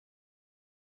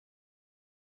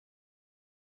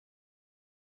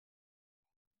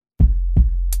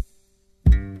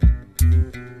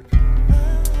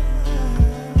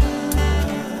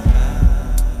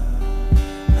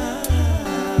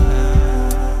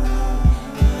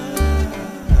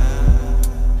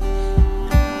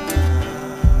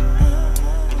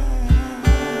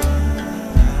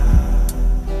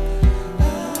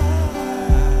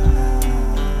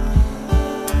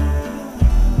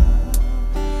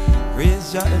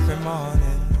is your every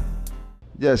morning.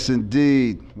 Yes,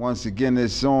 indeed. Once again,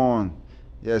 it's on.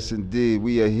 Yes, indeed.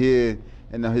 We are here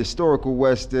in the historical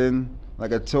West End.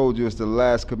 Like I told you, it's the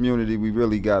last community we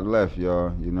really got left,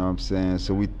 y'all. You know what I'm saying?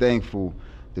 So we thankful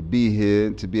to be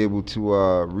here, to be able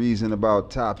to reason about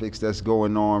topics that's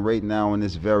going on right now in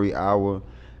this very hour.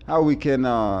 How we can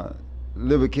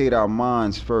lubricate our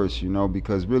minds first, you know,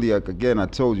 because really, again, I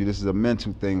told you, this is a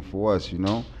mental thing for us, you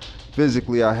know.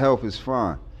 Physically, our health is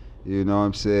fine. You know what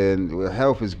I'm saying? Well,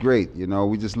 health is great, you know.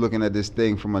 We're just looking at this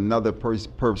thing from another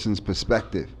person's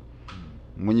perspective.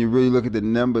 When you really look at the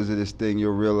numbers of this thing,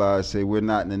 you'll realize, say, we're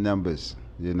not in the numbers,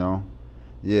 you know.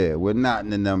 Yeah, we're not in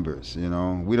the numbers, you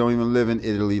know. We don't even live in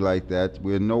Italy like that.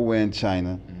 We're nowhere in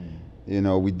China. You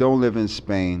know, we don't live in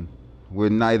Spain. We're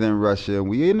neither in Russia.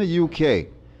 We're in the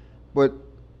UK, but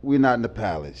we're not in the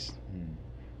palace,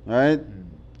 all right?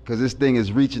 Because this thing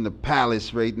is reaching the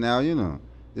palace right now, you know.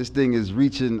 This thing is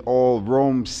reaching all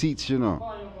Rome seats, you know.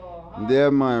 Yeah,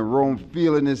 man, Rome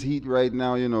feeling this heat right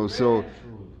now, you know. So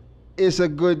it's a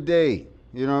good day,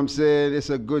 you know what I'm saying? It's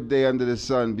a good day under the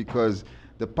sun because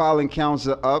the pollen counts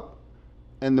are up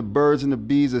and the birds and the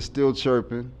bees are still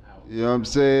chirping. You know what I'm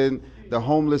saying? The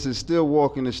homeless is still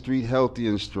walking the street healthy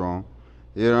and strong.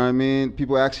 You know what I mean?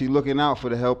 People are actually looking out for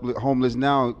the homeless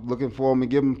now, looking for them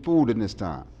and giving them food in this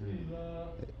time.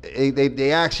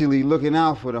 They actually looking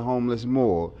out for the homeless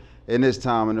more in this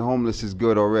time, and the homeless is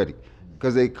good already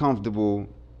because they comfortable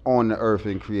on the earth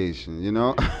in creation, you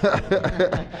know?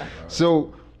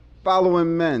 So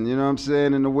following men, you know what I'm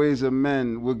saying, and the ways of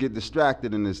men will get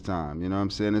distracted in this time, you know what I'm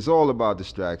saying? It's all about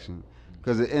distraction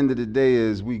because at the end of the day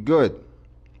is we good.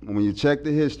 And when you check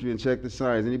the history and check the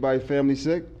science, anybody family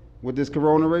sick with this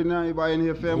corona right now? Anybody in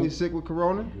here family sick with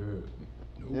corona?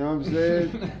 You know what I'm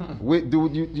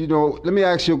saying? You know, let me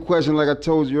ask you a question like I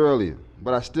told you earlier,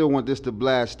 but I still want this to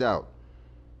blast out.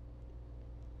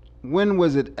 When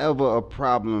was it ever a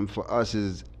problem for us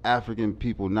as African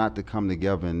people not to come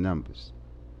together in numbers?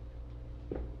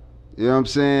 You know what I'm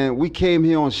saying? We came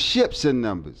here on ships in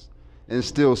numbers and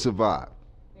still survived.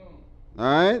 All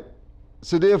right?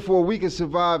 So therefore, we can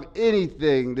survive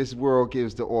anything this world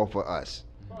gives to offer us.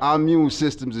 Our immune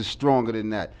systems is stronger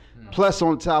than that. Plus,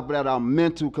 on top of that, our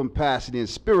mental capacity and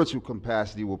spiritual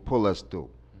capacity will pull us through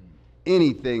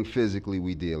anything physically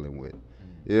we dealing with.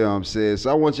 You know what I'm saying? So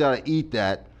I want y'all to eat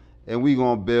that, and we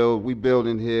gonna build. We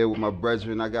building here with my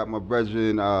brethren. I got my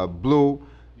brethren, Blue.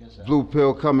 Blue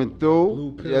Pill coming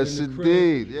through. Yes,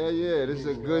 indeed. Yeah. This is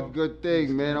a good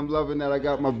thing, man. I'm loving that. I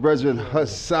got my brethren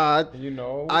Hassad,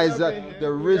 Isaac, the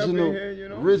original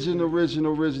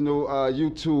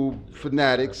YouTube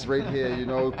fanatics right here, you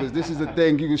know, because this is the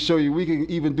thing you can show you. We can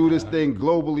even do this thing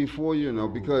globally for you, you know,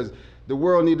 because the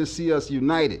world need to see us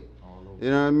united.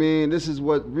 You know what I mean? This is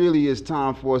what really is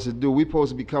time for us to do. We're supposed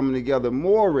to be coming together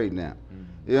more right now.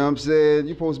 You know what I'm saying?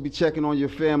 You're supposed to be checking on your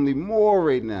family more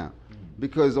right now,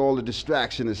 because all the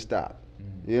distraction has stopped.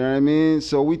 You know what I mean?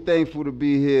 So we thankful to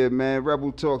be here, man.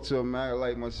 Rebel, talk to him, man. I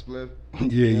like my spliff.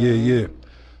 Yeah.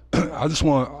 I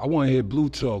want to hear Blue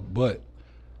talk, but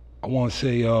I want to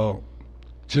say,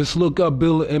 just look up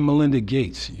Bill and Melinda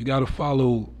Gates. You got to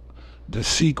follow the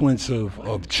sequence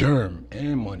of germ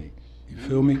and money. You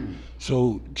feel me?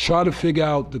 So try to figure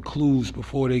out the clues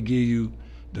before they give you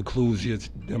the clues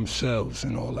themselves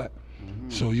and all that.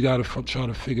 So you got to try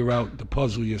to figure out the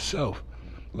puzzle yourself.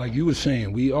 Like you were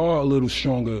saying, we are a little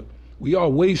stronger. We are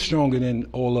way stronger than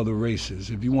all other races,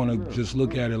 if you want to just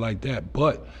look at it like that.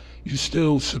 But you're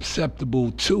still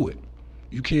susceptible to it.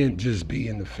 You can't just be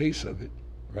in the face of it,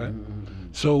 right?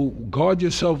 So guard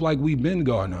yourself like we've been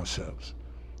guarding ourselves.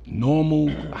 Normal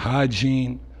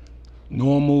hygiene,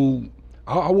 normal,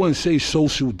 I wouldn't say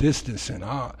social distancing.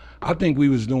 I think we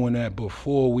was doing that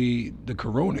before the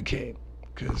corona came,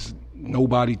 because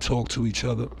nobody talked to each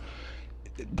other.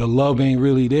 The love ain't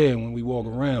really there when we walk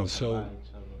around, so.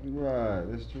 Right,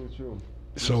 that's true.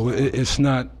 So it's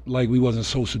not like we wasn't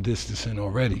social distancing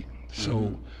already.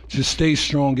 So just stay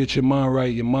strong, get your mind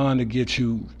right. Your mind to get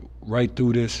you right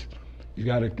through this. You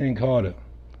gotta think harder,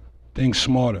 think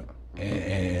smarter,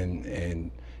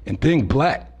 and think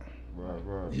black.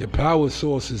 Right. Your power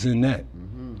source is in that.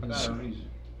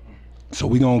 So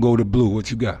we gonna go to Blue. What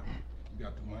you got? You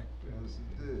got the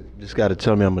mic? Just gotta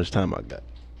tell me how much time I got.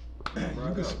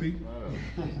 You can speak.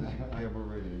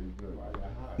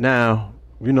 Now,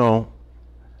 you know,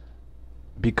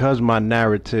 because my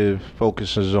narrative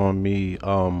focuses on me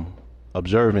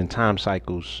observing time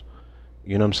cycles,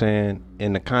 you know what I'm saying,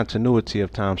 in the continuity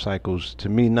of time cycles, to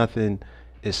me nothing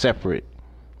is separate.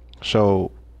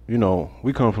 So, you know,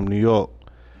 we come from New York,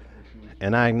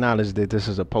 And I acknowledge that this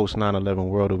is a post 9/11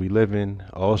 world that we live in.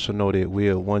 I also know that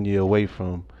we're 1 year away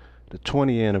from the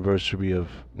 20th anniversary of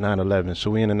 9/11. So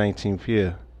we're in the 19th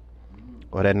year,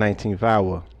 or that 19th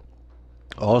hour.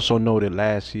 I also know that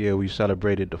last year we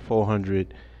celebrated the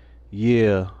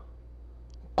 400-year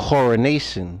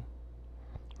coronation,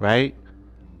 right,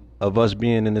 of us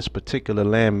being in this particular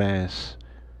landmass,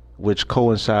 which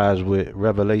coincides with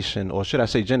Revelation, or should I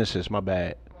say Genesis, my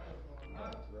bad,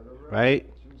 right?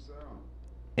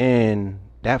 And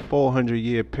that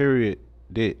 400-year period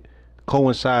that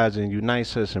coincides and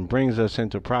unites us and brings us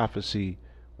into prophecy,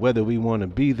 whether we want to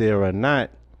be there or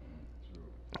not.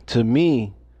 To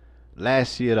me,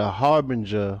 last year, the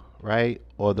harbinger, right,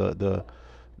 or the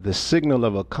signal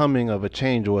of a coming of a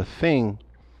change or a thing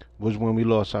was when we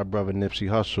lost our brother Nipsey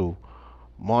Hussle,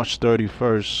 March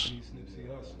 31st,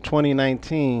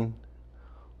 2019,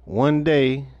 one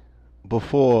day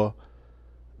before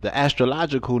the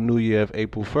astrological new year of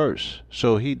April 1st.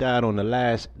 So he died on the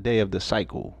last day of the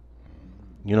cycle.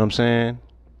 You know what I'm saying?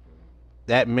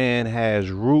 That man has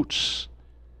roots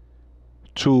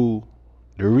to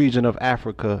the region of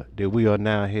Africa that we are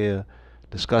now here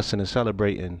discussing and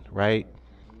celebrating, right?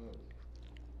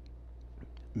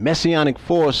 Messianic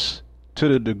force, to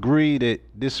the degree that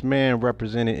this man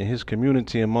represented in his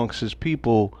community amongst his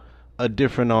people a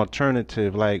different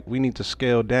alternative. Like, we need to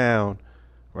scale down,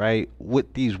 right,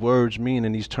 what these words mean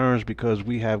in these terms, because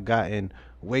we have gotten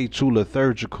way too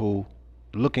liturgical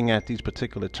looking at these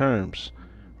particular terms,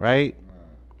 right?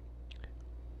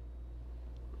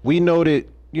 We know that,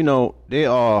 you know,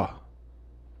 there are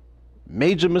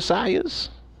major messiahs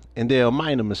and there are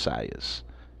minor messiahs,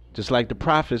 just like the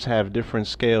prophets have different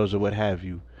scales or what have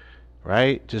you,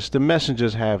 right? Just the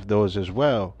messengers have those as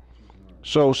well.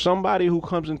 So somebody who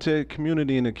comes into a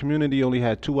community and the community only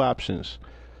had two options: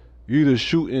 you either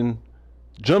shooting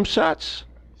jump shots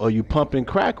or you pumping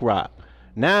crack rock.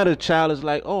 Now the child is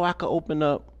like, oh, I could open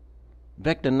up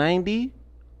Vector 90,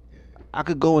 I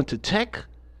could go into tech,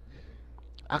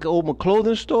 I could open a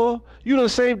clothing store. You done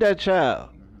saved that child.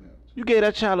 You gave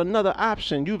that child another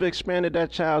option. You've expanded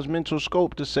that child's mental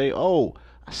scope to say, oh,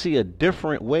 I see a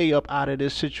different way up out of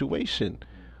this situation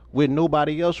where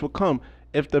nobody else would come.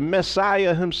 If the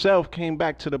Messiah himself came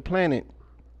back to the planet,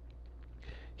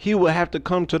 he would have to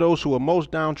come to those who are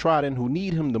most downtrodden, who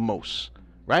need him the most,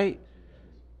 right?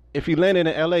 If he landed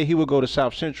in LA, he would go to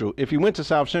South Central. If he went to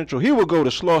South Central, he would go to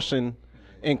Slauson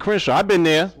and Crenshaw. I've been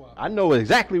there. I know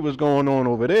exactly what's going on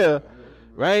over there,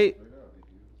 right?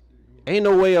 Ain't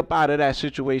no way up out of that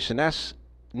situation. That's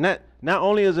not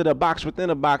only is it a box within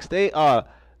a box, they are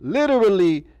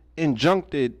literally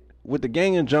injuncted with the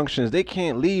gang injunctions. They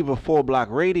can't leave a 4-block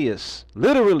radius.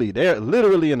 Literally, they're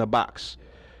literally in a box.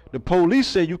 The police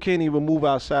say you can't even move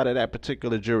outside of that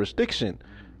particular jurisdiction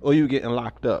or you getting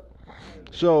locked up.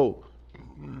 So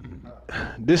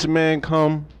this man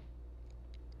come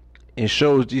and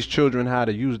shows these children how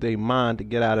to use their mind to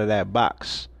get out of that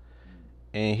box.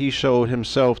 And he showed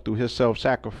himself through his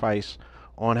self-sacrifice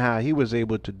on how he was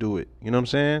able to do it. You know what I'm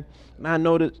saying? And I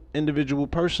know that individual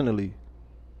personally.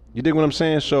 You dig what I'm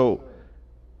saying? So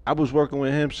I was working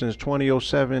with him since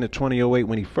 2007 to 2008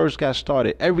 when he first got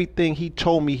started. Everything he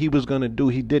told me he was going to do,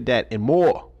 he did that and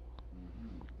more.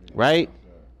 Right?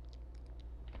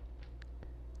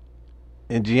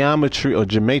 In geometry, or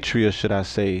gematria should I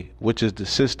say, which is the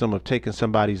system of taking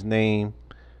somebody's name,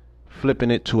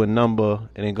 flipping it to a number,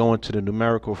 and then going to the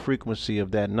numerical frequency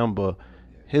of that number.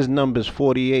 His number is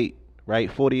 48,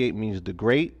 right? 48 means the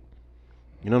great.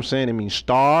 You know what I'm saying? It means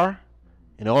star.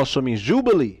 And it also means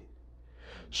jubilee.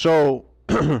 So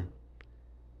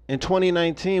in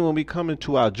 2019, when we come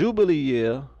into our jubilee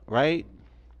year, right?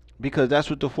 Because that's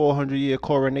what the 400-year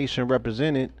coronation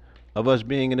represented, of us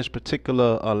being in this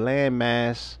particular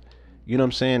landmass, you know what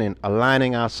I'm saying, and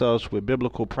aligning ourselves with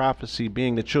biblical prophecy,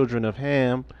 being the children of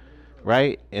Ham,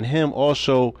 right? And him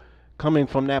also coming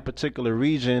from that particular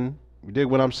region, you dig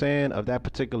what I'm saying, of that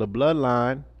particular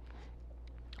bloodline.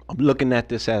 I'm looking at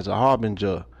this as a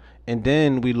harbinger. And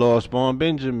then we lost Vaughn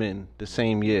Benjamin the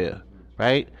same year,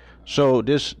 right? So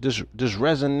this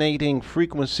resonating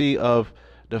frequency of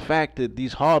the fact that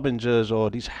these harbingers or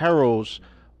these heralds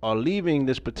are leaving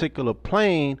this particular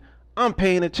plane, I'm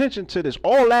paying attention to this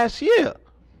all last year.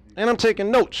 And I'm taking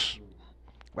notes,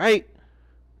 right?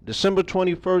 December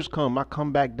 21st I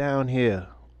come back down here.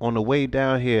 On the way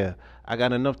down here, I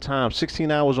got enough time, 16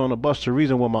 hours on the bus to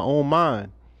reason with my own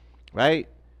mind, right?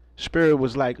 Spirit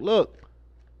was like, look,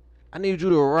 I need you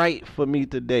to write for me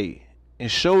today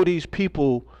and show these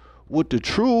people what the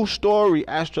true story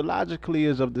astrologically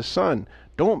is of the sun.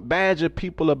 Don't badger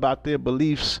people about their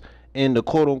beliefs and the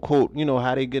quote unquote, you know,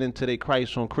 how they get into their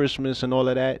Christ on Christmas and all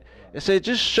of that. It said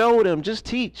just show them, just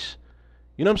teach.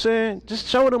 You know what I'm saying? Just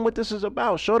show them what this is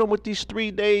about. Show them what these 3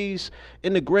 days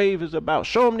in the grave is about.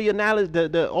 Show them the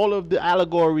analysis, all of the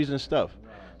allegories and stuff.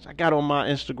 So I got on my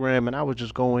Instagram and I was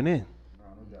just going in,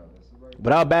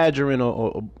 without badgering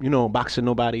or you know, boxing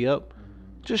nobody up.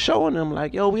 Just showing them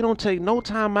like, yo, we don't take no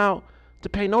time out to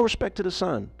pay no respect to the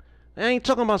sun. I ain't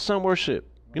talking about sun worship.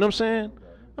 You know what I'm saying?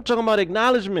 I'm talking about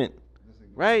acknowledgement,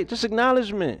 right? Just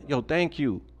acknowledgement. Yo, thank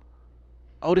you.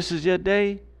 Oh, this is your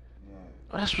day?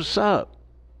 Oh, that's what's up.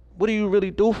 What do you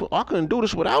really do for? Oh, I couldn't do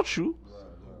this without you,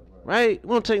 right?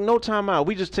 We don't take no time out.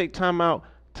 We just take time out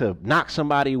to knock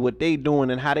somebody what they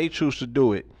doing and how they choose to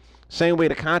do it. Same way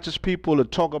the conscious people will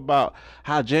talk about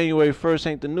how January 1st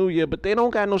ain't the new year, but they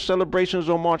don't got no celebrations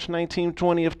on March 19th,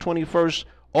 20th, 21st,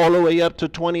 all the way up to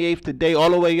 28th today, all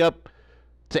the way up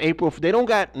to April. They don't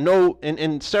got no,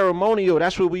 in ceremonial,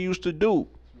 that's what we used to do.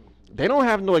 They don't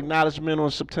have no acknowledgement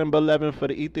on September 11th for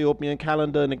the Ethiopian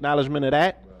calendar, an acknowledgement of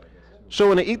that.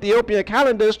 So in the Ethiopian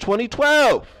calendar, it's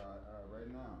 2012.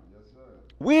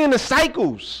 We in the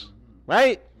cycles,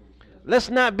 right? Let's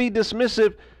not be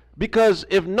dismissive, because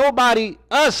if nobody,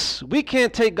 us, we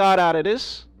can't take God out of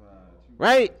this,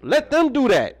 right? Let them do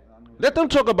that. Let them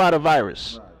talk about a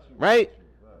virus, right?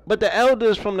 But the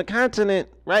elders from the continent,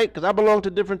 right, because I belong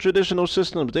to different traditional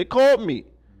systems, they called me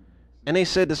and they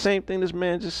said the same thing this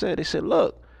man just said. They said,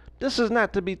 look, this is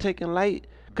not to be taken light,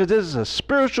 because there's a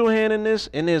spiritual hand in this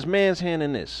and there's man's hand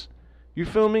in this. You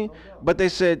feel me? But they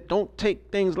said, don't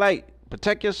take things light.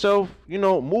 Protect yourself, you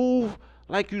know, move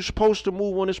like you're supposed to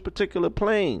move on this particular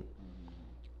plane.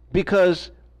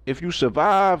 Because if you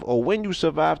survive, or when you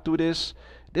survive through this,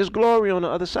 there's glory on the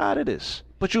other side of this.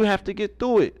 But you have to get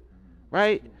through it,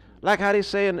 right? Like how they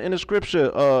say in the scripture,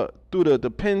 through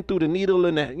the pen, through the needle,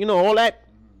 and the, you know, all that.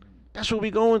 That's what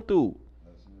we going through,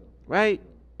 right?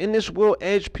 And this will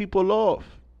edge people off.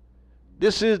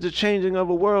 This is the changing of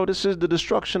a world. This is the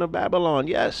destruction of Babylon,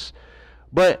 yes.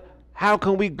 But how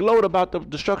can we gloat about the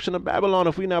destruction of Babylon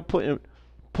if we not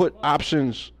put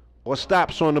options or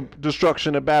stops on the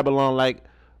destruction of Babylon, like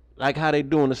how they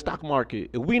do in the stock market?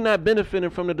 If we not benefiting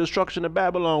from the destruction of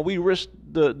Babylon, we risk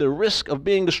the risk of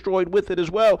being destroyed with it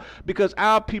as well, because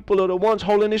our people are the ones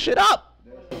holding this shit up.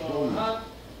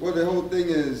 Well, the whole thing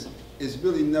is, it's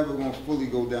really never going to fully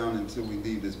go down until we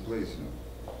leave this place. You know?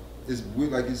 It's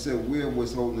like you said, we're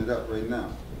what's holding it up right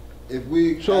now. If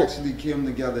we actually came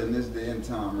together in this day and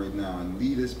time right now and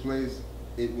leave this place,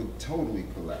 it would totally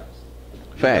collapse.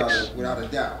 Facts. Without a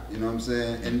doubt, you know what I'm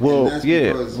saying? And that's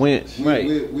because we're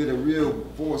the real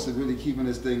force of really keeping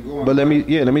this thing going. But let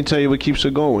me tell you what keeps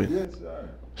it going. Yes, sir.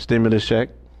 Stimulus check.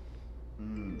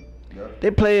 Yep. They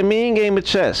play a mean game of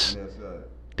chess. Yes, sir.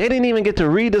 They didn't even get to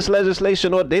read this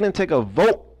legislation, or they didn't take a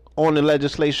vote on the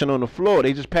legislation on the floor.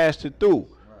 They just passed it through.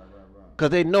 Because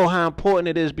they know how important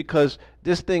it is, because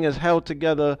this thing is held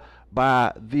together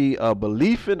by the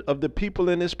belief of the people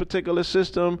in this particular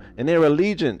system and their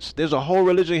allegiance. There's a whole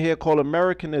religion here called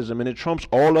Americanism, and it trumps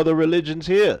all other religions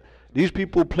here. These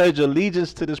people pledge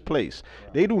allegiance to this place.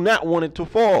 They do not want it to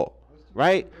fall,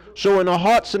 right? So in the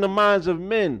hearts and the minds of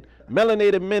men,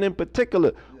 melanated men in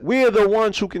particular, we're the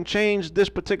ones who can change this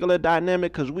particular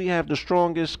dynamic, because we have the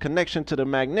strongest connection to the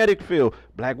magnetic field,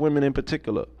 black women in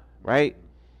particular, right?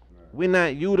 We're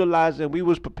not utilizing. We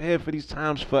was prepared for these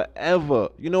times forever.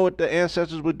 You know what the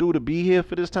ancestors would do to be here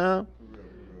for this time?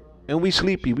 And we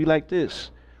sleepy. We like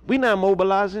this. We not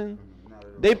mobilizing.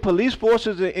 They police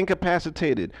forces are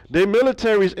incapacitated. Their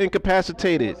military is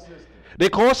incapacitated. Their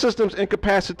core systems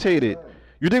incapacitated.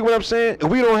 You dig what I'm saying?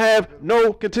 And we don't have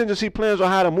no contingency plans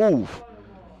on how to move.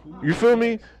 You feel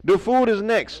me? The food is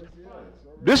next.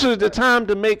 This is the time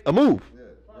to make a move.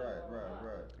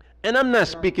 And I'm not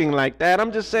speaking like that.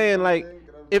 I'm just saying, like,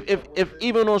 if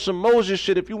even on some Moses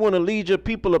shit, if you want to lead your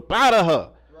people up out of her,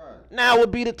 now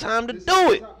would be the time to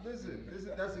do it.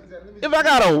 If I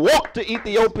gotta walk to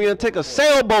Ethiopia and take a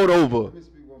sailboat over. Let me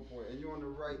speak one point. And you're on the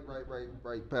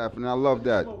right path, and I love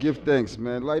that. Give thanks,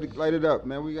 man. Light it up,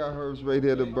 man. We got herbs right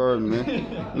here to burn,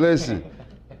 man. Listen.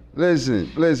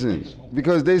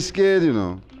 Because they scared, you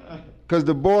know. Because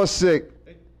the boss sick,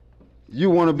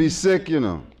 you want to be sick, you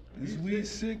know.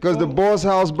 Because the boss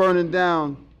house burning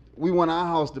down, we want our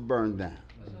house to burn down.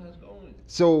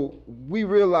 So we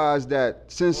realize that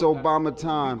since Obama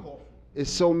time,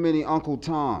 it's so many Uncle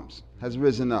Toms has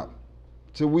risen up.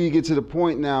 So we get to the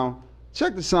point now,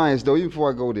 check the science though, even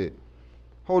before I go there.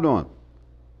 Hold on.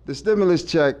 The stimulus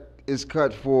check is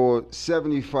cut for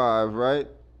 $75, right?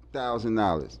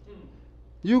 $1,000.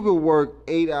 You could work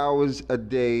 8 hours a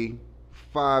day,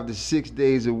 5 to 6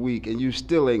 days a week, and you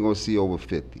still ain't gonna see over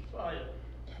 50.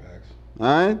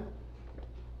 All right?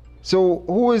 So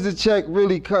who is the check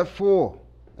really cut for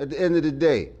at the end of the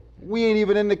day? We ain't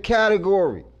even in the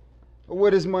category of where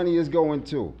this money is going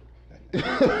to.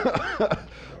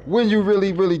 When you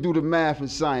really do the math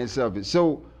and science of it.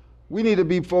 So we need to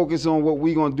be focused on what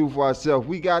we're going to do for ourselves.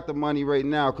 We got the money right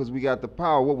now because we got the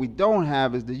power. What we don't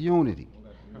have is the unity.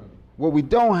 What we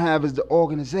don't have is the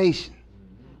organization.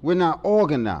 We're not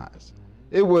organized.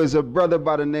 It was a brother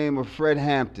by the name of Fred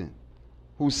Hampton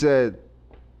who said,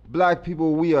 black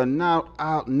people, we are not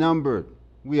outnumbered.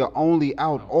 We are only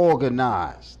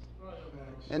out-organized.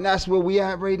 And that's where we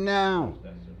at right now.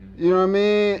 You know what I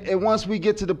mean? And once we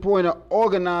get to the point of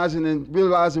organizing and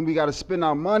realizing we got to spend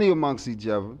our money amongst each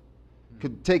other,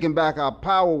 taking back our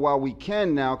power while we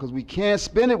can now, because we can't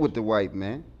spend it with the white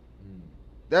man.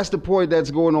 That's the point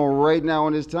that's going on right now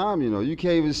in this time, you know. You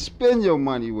can't even spend your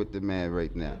money with the man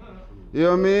right now. You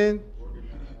know what I mean?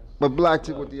 But black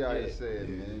took what the IS said,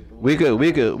 man. We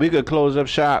could close up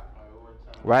shop,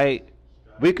 right?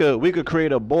 We could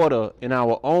create a border in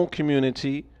our own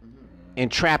community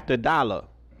and trap the dollar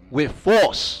with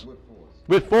force.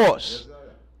 With force.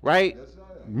 Right?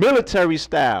 Military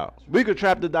style. We could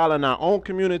trap the dollar in our own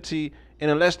community, and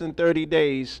in less than 30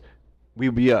 days,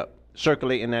 we'll be up,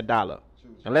 circulating that dollar.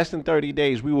 In less than 30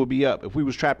 days, we will be up if we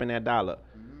was trapping that dollar.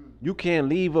 You can't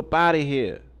leave up out of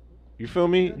here. You feel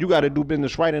me? You got to do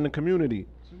business right in the community.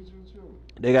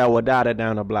 They got Wadada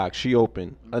down the block. She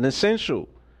open. An essential.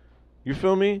 You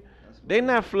feel me? They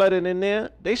not flooded in there.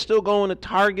 They still going to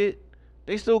Target.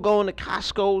 They still going to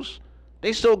Costco's.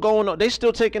 They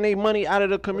still taking their money out of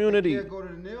the community. But they can't go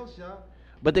to the nail shop.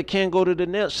 But they can't go to the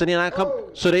nail. So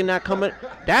they not coming.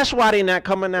 That's why they not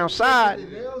coming outside. The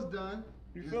nails done.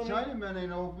 You feel me? Chinaman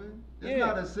ain't open. It's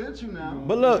not essential now.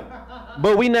 But look,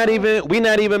 but we not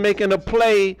even making a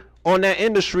play on that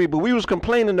industry. But we was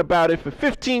complaining about it for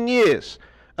 15 years.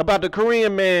 About the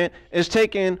Korean man is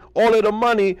taking all of the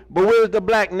money, but where's the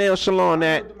black nail salon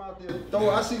at?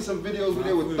 I see some videos where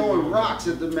they were throwing rocks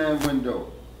at the man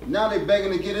window. Now they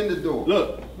begging to get in the door.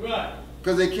 Look. Right.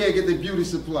 Because they can't get the beauty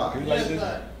supply.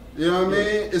 You know what I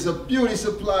mean? It's a beauty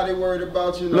supply they worried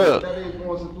about, you know. Look. That ain't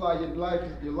going to supply your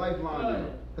lifeline.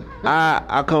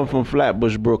 I come from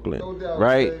Flatbush, Brooklyn, No doubt,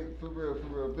 right? man. For real.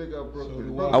 Big up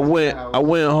Brooklyn. I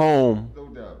went home. No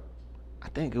doubt. I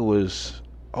think it was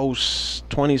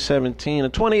 2017 or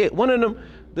 28. One of them,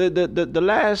 the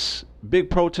last big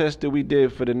protest that we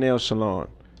did for the nail salon,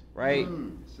 right?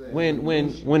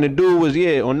 When the dude was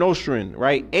on Nostrand,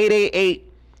 right?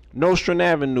 888 Nostrand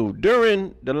Avenue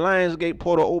during the Lionsgate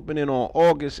portal opening on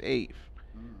August 8th,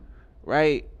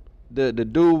 right? The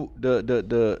dude,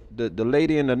 the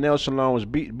lady in the nail salon was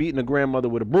beating the grandmother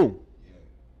with a broom.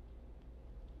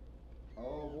 Oh,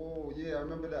 whoa, yeah, I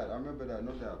remember that,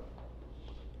 no doubt.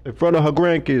 In front of her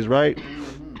grandkids, right?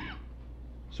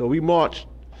 So we marched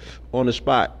on the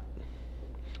spot,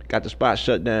 got the spot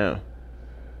shut down.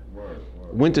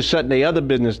 Went to shutting their other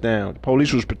business down. The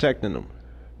police was protecting them,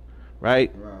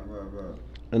 right?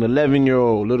 An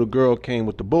 11-year-old little girl came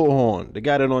with the bullhorn. They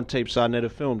got it on tape, so I never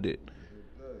filmed it.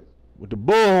 With the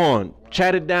bullhorn,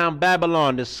 chatted down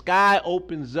Babylon. The sky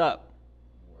opens up.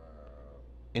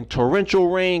 And torrential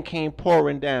rain came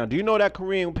pouring down. Do you know that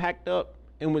Korean packed up?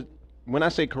 And was, when I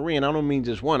say Korean, I don't mean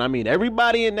just one. I mean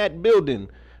everybody in that building,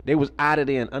 they was out of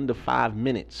there in under 5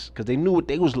 minutes because they knew what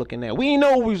they was looking at. We didn't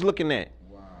know what we was looking at.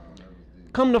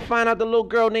 Come to find out the little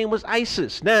girl name was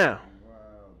Izes. Now,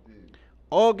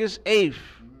 August 8th,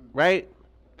 right,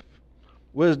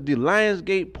 was the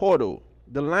Lionsgate portal.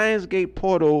 The Lionsgate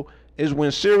portal is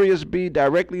when Sirius B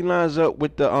directly lines up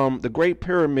with the Great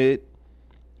Pyramid,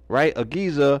 right, of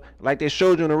Giza, like they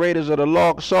showed you in the Raiders of the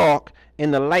Lost Ark,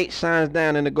 and the light shines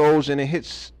down and it goes and it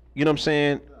hits, you know what I'm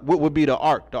saying, what would be the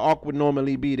ark. The ark would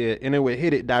normally be there, and it would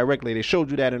hit it directly. They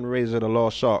showed you that in the Raiders of the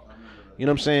Lost Ark. You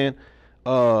know what I'm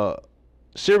saying?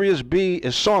 Sirius B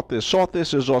is Sothis.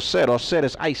 Sothis is Osset. Osset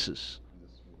is Isis.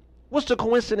 What's the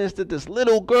coincidence that this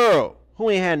little girl who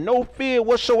ain't had no fear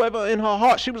whatsoever in her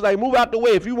heart, she was like, move out the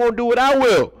way. If you won't do it, I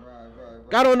will.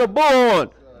 Got on the bullhorn.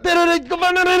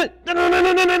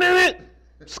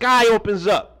 Sky opens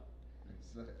up.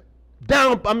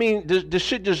 Down, I mean, the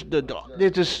shit there's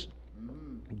just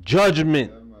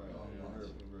judgment.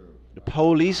 The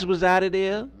police was out of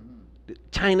there. The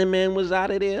Chinaman was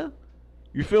out of there.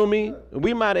 You feel me?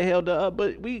 We might have held her up,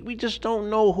 but we just don't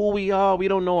know who we are. We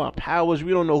don't know our powers.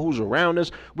 We don't know who's around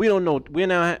us. We don't know. We're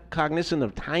not cognizant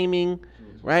of timing,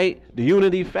 right? The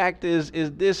unity factor is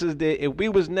that if we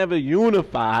was never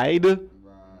unified,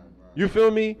 you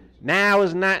feel me? Now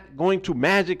is not going to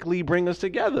magically bring us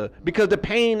together because the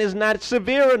pain is not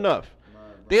severe enough.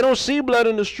 They don't see blood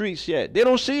in the streets yet. They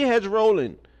don't see heads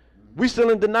rolling. We still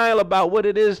in denial about what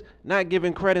it is, not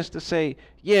giving credits to say,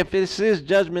 yeah, if this is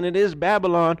judgment, it is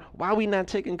Babylon, why we not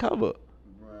taking cover?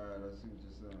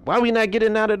 Why we not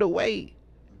getting out of the way?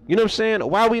 You know what I'm saying?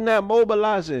 Why we not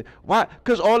mobilizing? Why?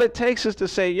 Because all it takes is to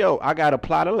say, yo, I got a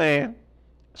plot of land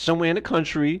somewhere in the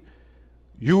country.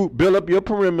 You build up your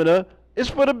perimeter. It's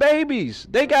for the babies.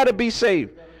 They got to be safe.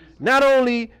 Not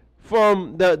only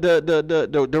from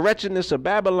the wretchedness of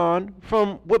Babylon,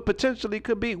 from what potentially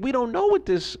could be. We don't know what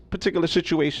this particular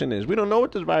situation is. We don't know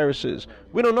what this virus is.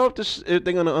 We don't know if they're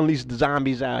going to unleash the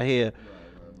zombies out here.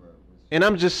 And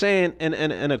I'm just saying,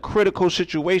 in a critical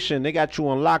situation, they got you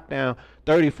on lockdown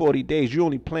 30, 40 days. You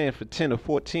only plan for 10 or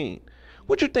 14.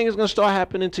 What you think is going to start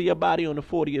happening to your body on the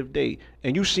 40th day?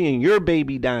 And you seeing your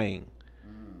baby dying.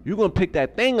 You're going to pick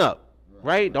that thing up,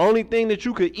 right? The only thing that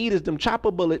you could eat is them chopper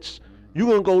bullets. You're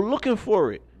going to go looking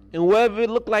for it. And wherever it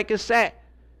look like it's at.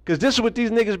 Because this is what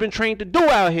these niggas been trained to do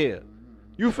out here.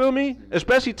 You feel me?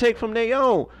 Especially take from their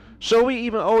own. So we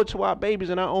even owe it to our babies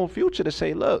and our own future to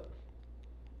say, look,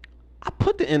 I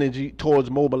put the energy towards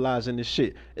mobilizing this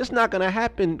shit. It's not going to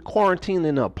happen quarantined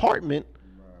in an apartment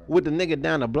with the nigga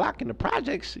down the block in the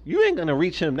projects. You ain't going to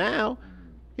reach him now.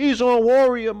 He's on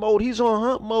warrior mode. He's on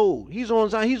hunt mode. He's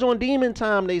on demon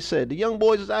time, they said. The young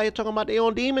boys is out here talking about they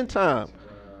on demon time.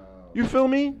 You feel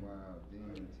me?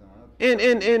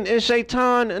 And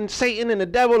Shaitan and Satan and the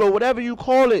devil or whatever you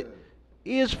call it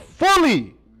is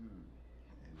fully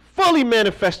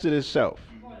manifested itself.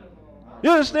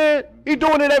 You understand? He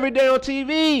doing it every day on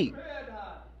TV.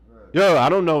 Yo, I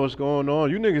don't know what's going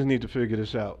on. You niggas need to figure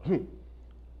this out.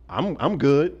 I'm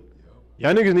good.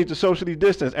 Y'all niggas need to socially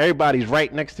distance. Everybody's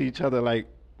right next to each other like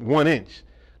 1 inch.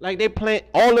 Like they plant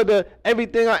all of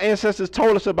everything our ancestors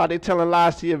told us about, they telling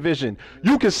lies to your vision.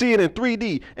 You can see it in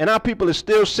 3D, and our people are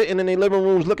still sitting in their living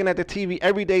rooms looking at the TV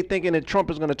every day thinking that Trump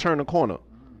is going to turn the corner.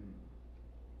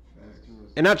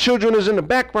 And our children is in the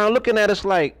background looking at us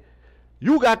like,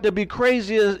 you got to be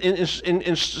crazier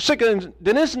and sicker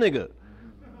than this nigga.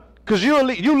 Because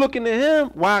you looking at him.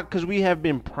 Why? Because we have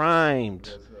been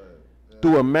primed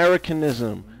through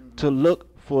Americanism to look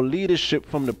for leadership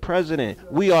from the president.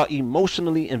 We are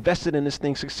emotionally invested in this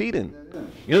thing succeeding. You know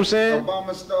what I'm saying?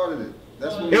 Obama started it.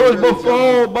 That's when it was really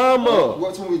before Obama.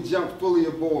 That's when we jumped fully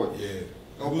aboard. Yeah.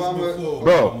 Obama,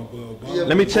 bro. Yeah,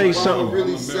 let me tell you Obama something.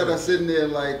 Really set us in there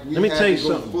like we let me had tell you to go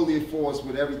something. fully enforced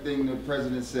with everything the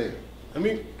president said.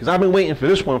 Because I've been waiting for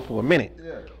this one for a minute.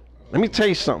 Yeah. Let me tell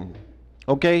you something,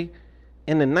 okay?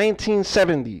 In the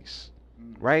 1970s,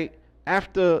 right,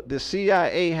 after the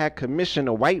CIA had commissioned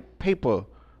a white paper,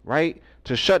 right,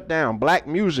 to shut down black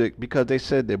music because they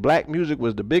said that black music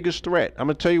was the biggest threat. I'm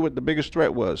going to tell you what the biggest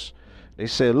threat was. They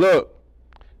said, look,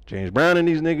 James Brown and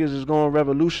these niggas is going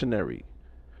revolutionary.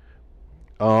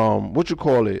 What you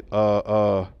call it?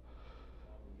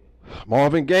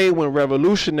 Marvin Gaye went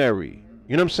revolutionary.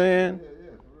 You know what I'm saying?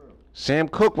 Sam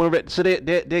Cooke went so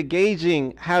they're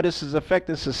gauging how this is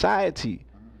affecting society.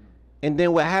 And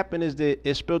then what happened is that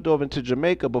it spilled over into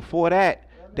Jamaica. Before that,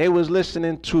 they was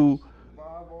listening to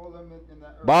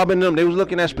Bob and them. They was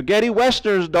looking at spaghetti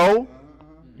westerns though.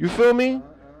 You feel me?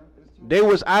 They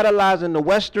was idolizing the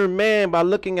Western man by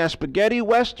looking at spaghetti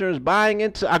westerns, buying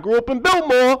into. I grew up in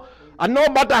Biltmore. I know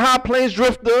about the High Plains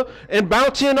Drifter and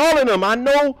Bounty and all of them. I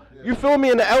know. You feel me?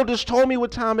 And the elders told me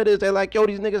what time it is. They're like, yo,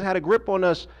 these niggas had a grip on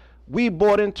us. We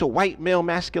bought into white male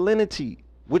masculinity,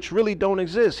 which really don't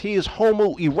exist. He is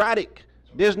homoerotic.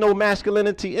 There's no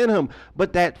masculinity in him.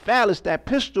 But that phallus, that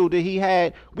pistol that he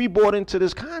had, we bought into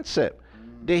this concept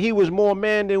that he was more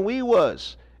man than we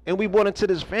was. And we bought into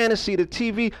this fantasy, the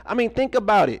TV. I mean, think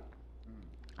about it.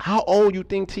 How old you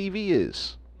think TV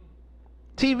is?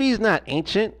 TV is not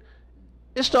ancient.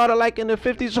 It started like in the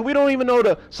 50s, so we don't even know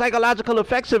the psychological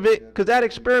effects of it because that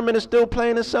experiment is still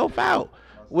playing itself out.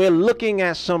 We're looking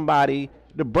at somebody.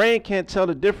 The brain can't tell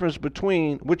the difference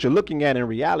between what you're looking at in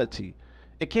reality.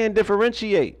 It can't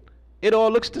differentiate. It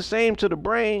all looks the same to the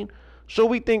brain. So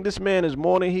we think this man is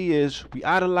more than he is. We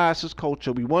idolize his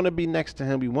culture. We want to be next to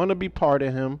him. We want to be part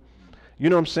of him. You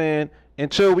know what I'm saying?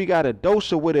 Until we got a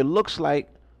dose of what it looks like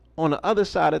on the other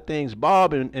side of things.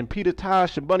 Bob and Peter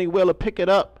Tosh and Bunny Wailer pick it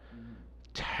up.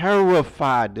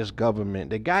 Terrified this government.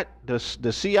 They got the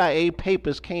CIA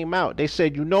papers came out. They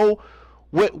said, you know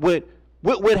what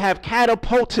would have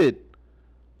catapulted,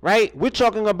 right? We're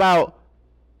talking about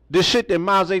the shit that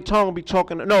Mao Zedong be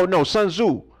talking. No, Sun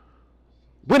Tzu.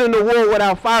 Winning the war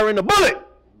without firing a bullet.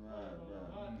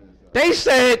 They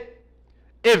said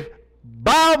if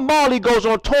Bob Marley goes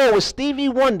on tour with Stevie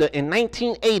Wonder in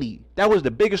 1980, that was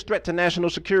the biggest threat to national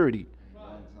security.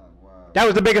 That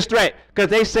was the biggest threat because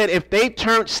they said if they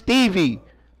turned Stevie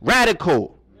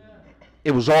radical,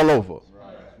 it was all over.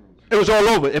 It was all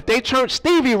over. If they turned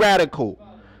Stevie radical,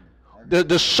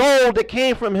 the soul that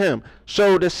came from him.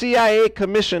 So the CIA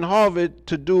commissioned Harvard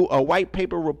to do a white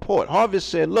paper report. Harvard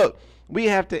said, look, we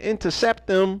have to intercept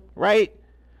them, right?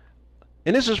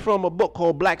 And this is from a book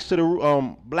called Blacks to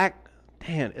the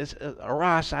it's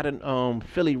Ross out in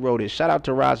Philly wrote it. Shout out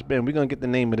to Ross Ben. We're gonna get the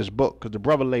name of this book because the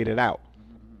brother laid it out.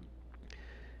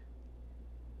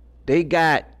 They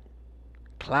got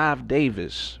Clive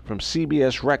Davis from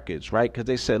CBS Records, right? Because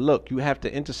they said, look, you have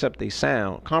to intercept their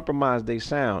sound, compromise their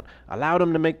sound, allow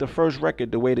them to make the first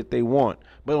record the way that they want.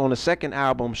 But on the second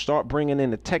album, start bringing in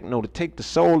the techno to take the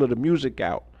soul of the music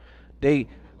out.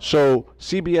 So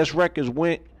CBS Records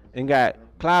went and got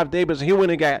Clive Davis, and he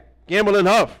went and got Gamble and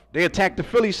Huff. They attacked the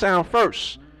Philly sound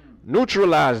first,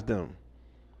 neutralized them.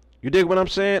 You dig what I'm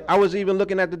saying? I was even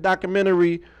looking at the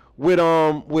documentary with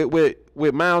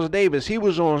Miles Davis. He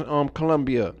was on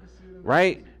Columbia,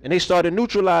 right? And they started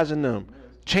neutralizing them,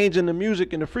 changing the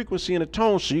music and the frequency and the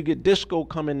tone so you get disco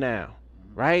coming now,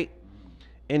 right?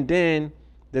 And then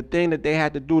the thing that they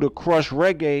had to do to crush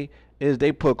reggae is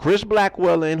they put Chris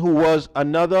Blackwell in, who was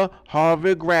another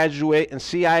Harvard graduate and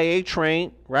CIA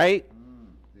trained, right?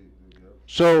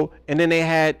 So, and then they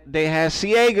had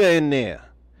Siega in there.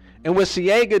 And what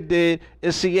Siega did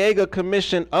is Siega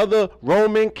commissioned other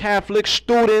Roman Catholic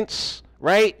students,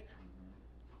 right?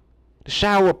 The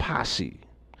Shower Posse.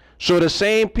 So the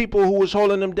same people who was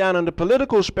holding them down on the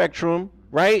political spectrum,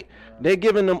 right? They're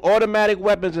giving them automatic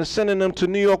weapons and sending them to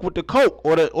New York with the coke,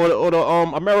 or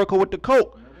the America with the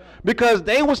coke, because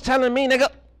they was telling me, nigga,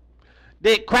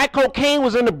 that crack cocaine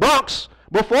was in the Bronx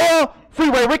before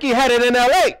Freeway Ricky had it in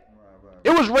L.A.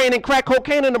 It was raining crack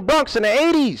cocaine in the Bronx in the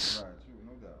 80s.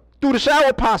 Through the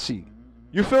Shower Posse.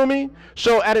 You feel me?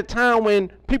 So at a time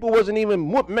when people wasn't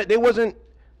even, they wasn't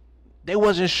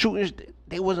shooting,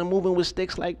 they wasn't moving with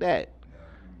sticks like that.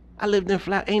 I lived in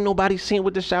Flat, ain't nobody seen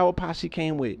what the Shower Posse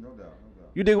came with.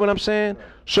 You dig what I'm saying?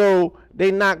 So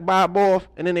they knock Bob off,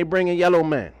 and then they bring in Yellow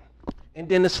Man. And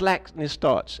then the slackness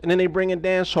starts. And then they bring in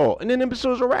dancehall. And then the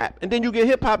episodes of rap. And then you get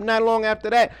hip hop not long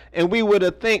after that. And we would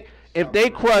have think if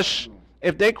they crush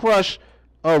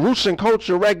roots and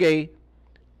culture reggae,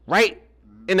 right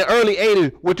in the early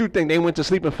 80s, what you think? They went to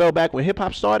sleep and fell back when hip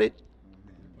hop started?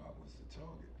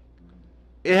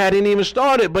 It hadn't even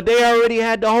started, but they already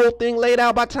had the whole thing laid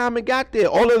out by the time it got there.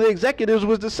 All of the executives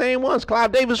was the same ones.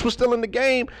 Clive Davis was still in the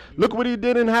game. Look what he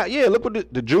did in how, yeah, look what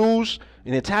the Jews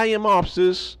and Italian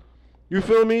mobsters, you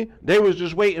feel me? They was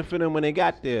just waiting for them when they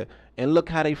got there. And look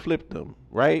how they flipped them,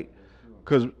 right?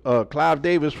 Because Clive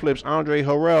Davis flips Andre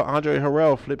Harrell. Andre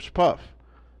Harrell flips Puff.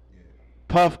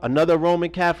 Puff, another Roman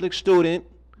Catholic student,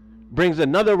 brings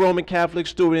another Roman Catholic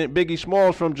student, Biggie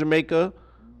Smalls from Jamaica,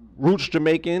 roots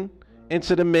Jamaican,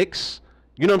 into the mix.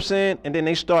 You know what I'm saying? And then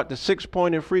they start the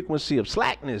 6-pointer frequency of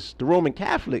slackness, the Roman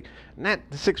Catholic, not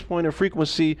the 6-pointer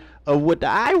frequency of what the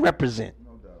I represent.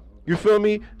 You feel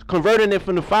me? Converting it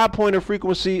from the 5-pointer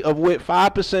frequency of what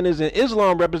 5% is in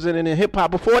Islam represented in hip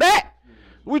hop before that.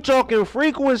 We're talking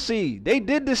frequency. They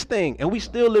did this thing, and we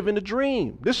still live in the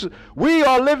dream. We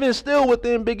are living still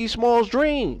within Biggie Smalls'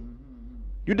 dream.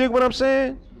 You dig what I'm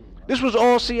saying? This was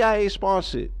all CIA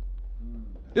sponsored.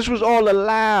 This was all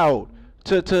allowed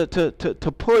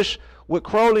to push what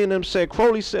Crowley and them said.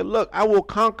 Crowley said, look, I will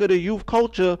conquer the youth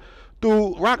culture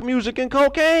through rock music and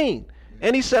cocaine.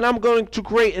 And he said, I'm going to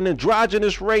create an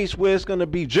androgynous race where it's going to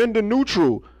be gender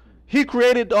neutral. He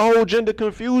created the whole gender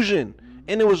confusion.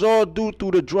 And it was all due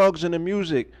through the drugs and the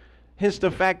music. Hence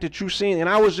the fact that you seen, and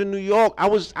I was in New York, I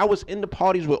was in the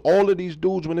parties with all of these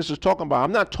dudes when this is talking about.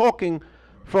 I'm not talking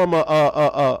from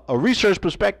a research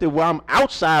perspective where I'm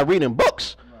outside reading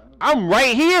books. I'm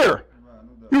right here.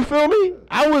 You feel me?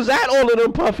 I was at all of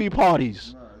them Puffy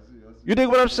parties. You dig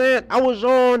what I'm saying? I was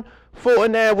on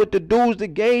Fortnite with the dudes that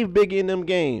gave Biggie in them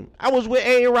game. I was with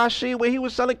A. Rashid when he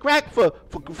was selling crack for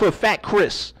Fat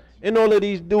Chris and all of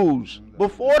these dudes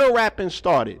before the rapping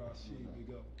started.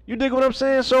 You dig what I'm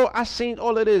saying? So I seen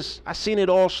all of this. I seen it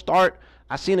all start.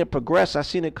 I seen it progress. I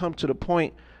seen it come to the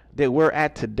point that we're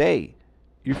at today.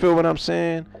 You feel what I'm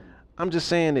saying? I'm just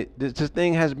saying that this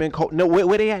thing has been no,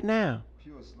 where they at now?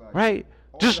 Right?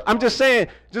 I'm just saying,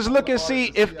 just look and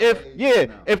see if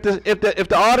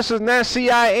the artists are not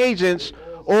CIA agents,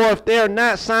 or if they're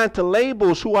not signed to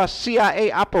labels who are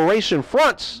CIA operation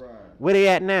fronts, where they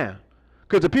at now?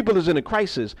 Because the people is in a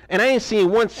crisis, and I ain't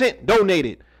seen 1 cent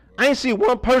donated. I ain't seen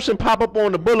one person pop up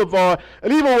on the boulevard,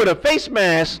 and even with a face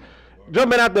mask,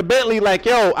 jumping out the Bentley like,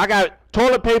 yo, I got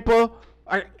toilet paper.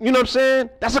 You know what I'm saying?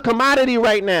 That's a commodity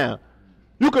right now.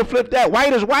 You can flip that.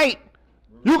 White is white.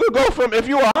 You could go from, if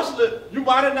you're a hustler, you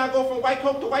might not go from white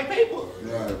coke to white paper.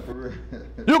 Yeah, for real.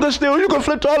 You can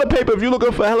flip toilet paper if you're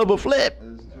looking for a hell of a flip.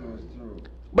 It's true.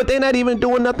 But they're not even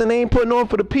doing nothing. They ain't putting on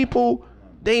for the people.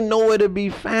 They nowhere to be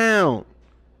found.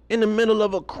 In the middle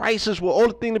of a crisis where all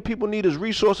the thing that people need is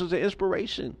resources and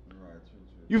inspiration. Right, true.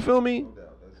 You feel me? No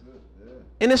doubt. That's it. Yeah.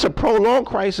 And it's a prolonged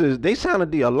crisis. They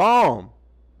sounded the alarm.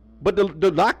 But the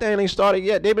lockdown ain't started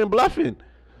yet. They've been bluffing.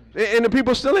 And the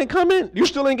people still ain't coming. You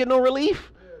still ain't get no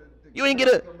relief. You ain't get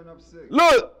a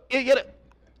look. They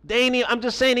ain't even, I'm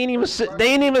just saying they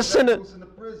ain't even send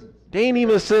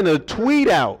a tweet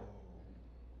out.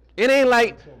 It ain't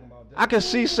like I can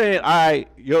see saying, all right,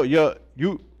 you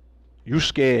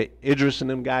scared. Idris and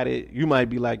them got it. You might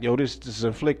be like, yo, this is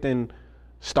inflicting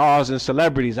stars and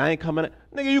celebrities. I ain't coming.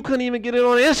 Nigga, you couldn't even get it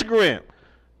on Instagram.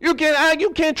 You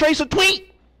can't trace a tweet.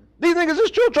 These niggas is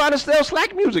still trying to sell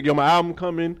Slack music. Yo, my album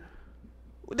coming.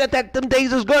 Them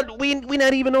days is good. We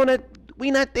not even on that. We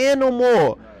not there no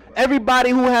more. Everybody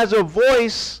who has a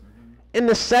voice in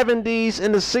the 70s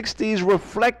and the 60s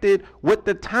reflected what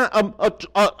the time.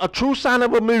 A true sign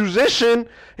of a musician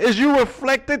is you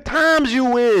reflect the times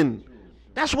you in.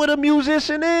 That's what a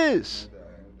musician is.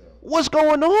 What's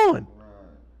going on?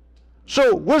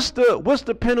 So what's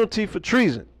the penalty for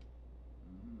treason?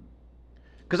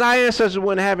 Because our ancestors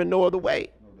wouldn't have it no other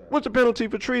way. What's the penalty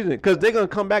for treason? Because they're going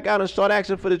to come back out and start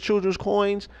asking for the children's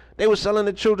coins. They were selling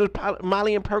the children's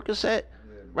Molly and Percocet,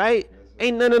 right?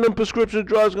 Ain't none of them prescription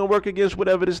drugs going to work against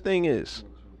whatever this thing is.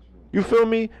 You feel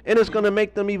me? And it's going to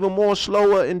make them even more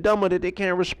slower and dumber that they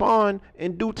can't respond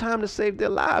in due time to save their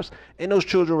lives. And those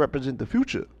children represent the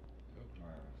future.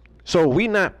 So we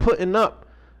not putting up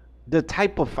the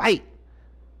type of fight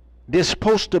they're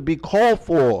supposed to be called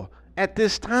for at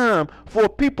this time for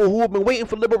people who have been waiting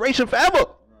for liberation forever.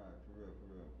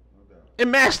 And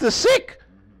Master sick,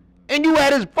 and you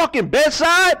at his fucking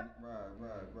bedside.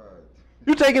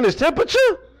 You taking his temperature?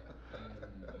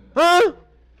 Huh?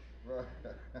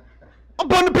 I'm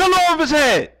putting the pillow over his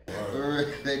head.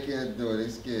 They can't do it. They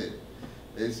scared.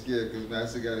 They scared because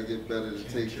Master got to get better to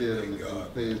take care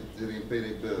of them and pay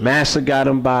their bills. Master got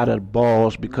him by the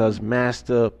balls because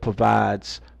Master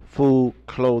provides food,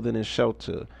 clothing, and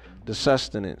shelter, the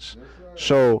sustenance.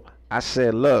 So I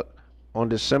said, look, on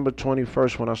December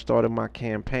 21st when I started my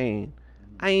campaign,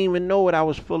 I didn't even know what I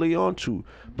was fully onto.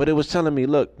 But it was telling me,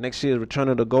 look, next year is return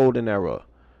of the golden era.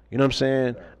 You know what I'm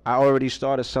saying? I already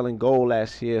started selling gold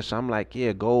last year, so I'm like,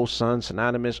 yeah, gold, sun,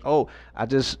 synonymous. Oh, I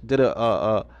just did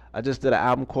an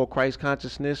album called Christ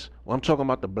Consciousness. Well, I'm talking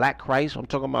about the Black Christ. I'm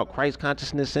talking about Christ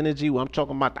Consciousness Energy. Well, I'm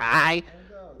talking about the I.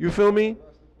 You feel me?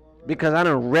 Because I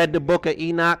done read the book of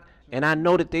Enoch, and I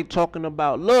know that they talking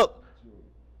about, look,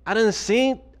 I done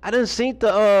seen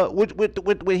the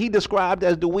what he described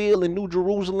as the wheel in New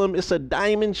Jerusalem. It's a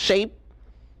diamond shaped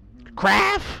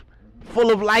craft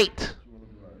full of light,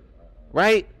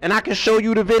 right? And I can show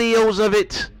you the videos of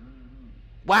it.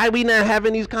 Why we not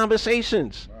having these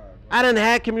conversations? I done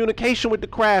had communication with the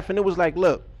craft, and it was like,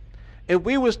 look, if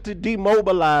we was to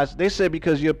demobilize, they said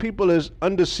because your people is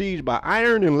under siege by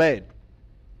iron and lead,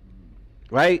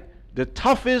 right? The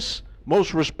toughest,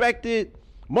 most respected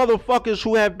motherfuckers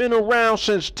who have been around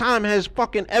since time has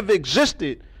fucking ever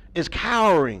existed is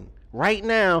cowering right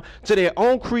now to their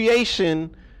own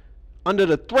creation under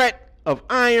the threat of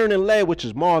iron and lead, which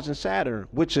is Mars and Saturn,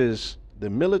 which is the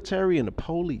military and the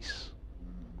police,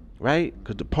 right?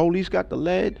 Because the police got the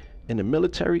lead and the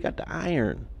military got the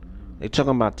iron. They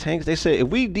talking about tanks. They said if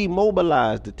we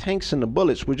demobilize the tanks and the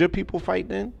bullets, would your people fight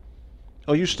then?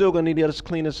 Or you still gonna need us to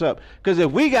clean us up? Because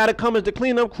if we gotta come as the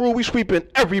cleanup crew, we sweeping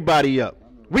everybody up.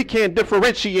 We can't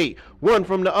differentiate one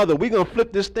from the other. We gonna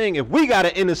flip this thing if we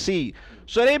gotta intercede.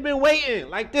 So they've been waiting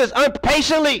like this,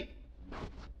 impatiently.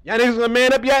 Y'all niggas gonna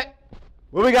man up yet?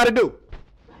 What we gotta do?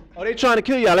 Oh, they trying to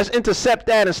kill y'all. Let's intercept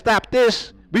that and stop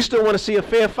this. We still wanna see a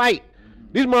fair fight.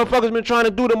 These motherfuckers been trying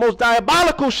to do the most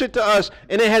diabolical shit to us,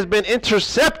 and it has been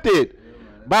intercepted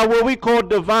by what we call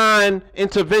divine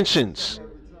interventions.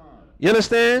 You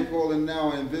understand? They calling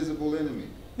now an invisible enemy.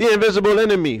 The invisible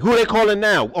enemy. Who they calling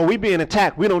now? Oh, we being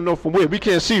attacked. We don't know from where. We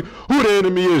can't see who the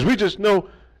enemy is. We just know,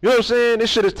 you know what I'm saying? This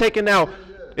shit is taken out.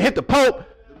 They hit the Pope.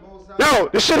 No,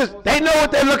 this shit is, they know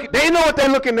what they're looking, they know what they're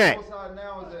looking at.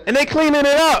 And they cleaning it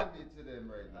up.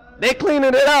 They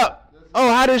cleaning it up.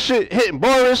 Oh, how this shit hitting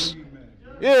Boris?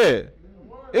 Yeah.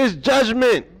 It's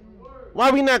judgment.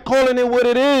 Why we not calling it what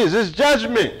it is? It's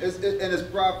judgment. And it's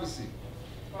prophecy.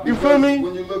 You feel me?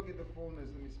 When you look at the fullness,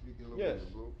 let me speak a little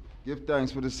bit, bro. Give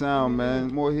thanks for the sound,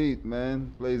 man. More heat,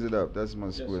 man. Blaze it up. That's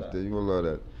my script there. You gonna love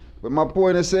that. But my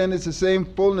point is saying it's the same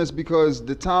fullness because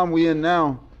the time we in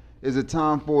now is a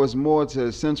time for us more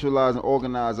to centralize and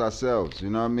organize ourselves, you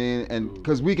know what I mean? And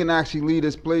because we can actually lead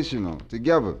this place, you know,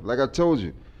 together. Like I told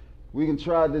you, we can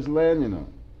try this land, you know.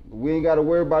 We ain't got to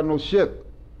worry about no ship.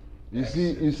 You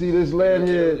see this land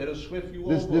here,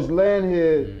 this land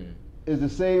here is the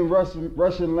same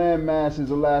Russian land mass as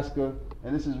Alaska,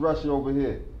 and this is Russia over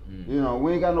here. You know,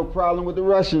 we ain't got no problem with the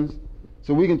Russians,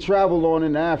 so we can travel on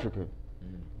into Africa.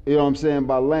 You know what I'm saying,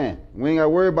 by land. We ain't got to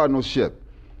worry about no ship.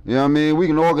 You know what I mean? We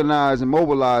can organize and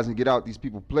mobilize and get out these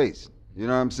people's place. You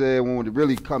know what I'm saying? When it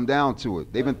really come down to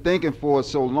it. They've been thinking for it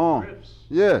so long.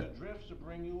 Yeah. Drifts to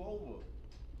bring you over.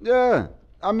 Yeah.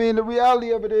 I mean, the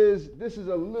reality of it is, this is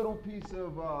a little piece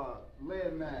of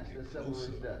land mass that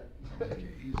separates that.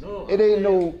 No, it ain't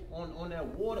no... On that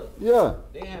water. Yeah.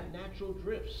 They have natural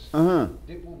drifts. Uh-huh.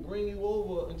 That will bring you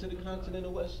over into the continent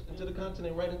of West, into the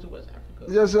continent right into West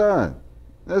Africa. Yes, sir.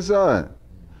 That's right.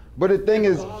 But the thing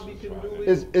is,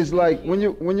 it's like when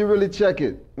you really check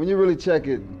it,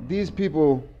 these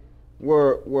people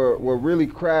were really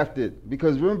crafted,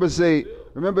 because remember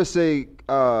say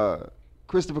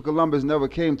Christopher Columbus never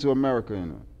came to America, you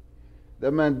know.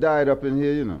 That man died up in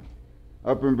here, you know,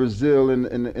 up in Brazil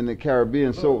in the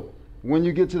Caribbean. So when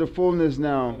you get to the fullness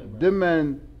now, them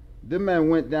men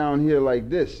went down here like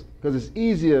this, because it's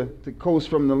easier to coast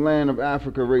from the land of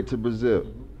Africa right to Brazil.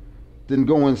 Then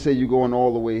go and say you're going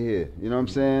all the way here. You know what I'm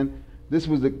saying? This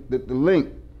was the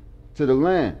link to the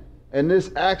land. And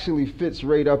this actually fits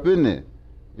right up in there.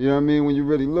 You know what I mean? When you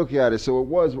really look at it. So it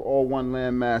was all one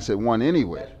land mass at one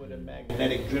anyway. That's where the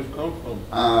magnetic drift come from.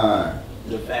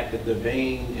 The fact that the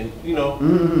vein and, you know,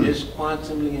 is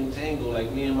quantumly entangled.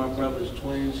 Like me and my brother's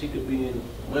twins, he could be in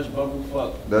West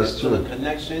Bubblefuck. That's true. The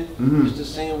connection is the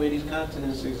same way these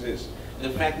continents exist. The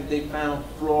fact that they found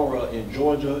flora in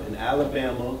Georgia and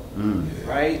Alabama,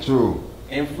 right? True.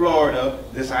 In Florida,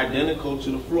 that's identical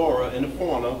to the flora and the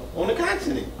fauna on the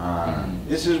continent.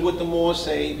 This is what the Moors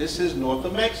say, this is North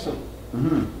of Mexico.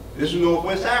 This is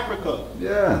Northwest Africa.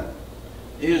 Yeah.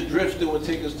 There's drifts that would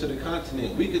take us to the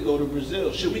continent. We could go to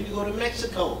Brazil. Shit, we could go to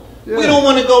Mexico. Yeah. We don't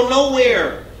want to go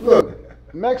nowhere.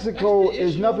 Look, Mexico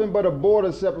is nothing but a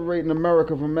border separating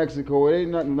America from Mexico. It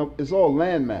ain't nothing, it's all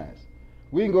landmass.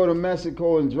 We can go to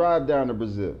Mexico and drive down to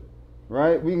Brazil,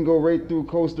 right? We can go right through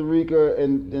Costa Rica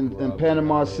and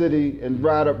Panama City and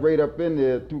ride up right up in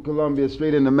there through Colombia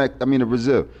straight into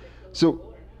Brazil.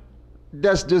 So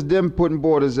that's just them putting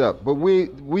borders up. But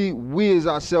we as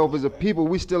ourselves as a people,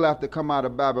 we still have to come out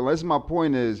of Babylon. That's my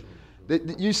point is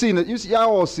that y'all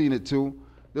all seen it too.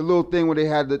 The little thing where they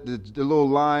had the little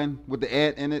line with the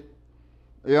ant in it.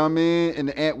 You know what I mean? And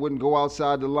the ant wouldn't go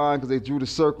outside the line because they drew the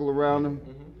circle around him.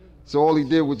 So all he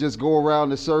did was just go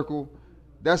around the circle.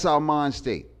 That's our mind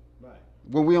state. Right.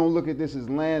 When we don't look at this as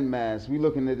landmass, we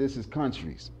looking at this as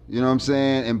countries. You know what I'm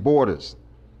saying? And borders.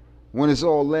 When it's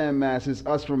all landmass, it's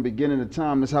us from beginning of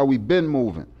time. That's how we've been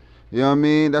moving. You know what I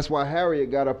mean? That's why Harriet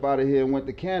got up out of here and went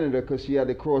to Canada, because she had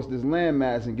to cross this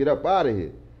landmass and get up out of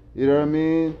here. You know what I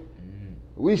mean?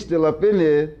 We still up in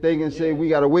there thinking, say, we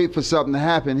got to wait for something to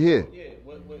happen here. You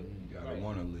gotta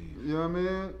want to leave. You know what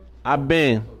I mean? I've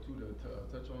been.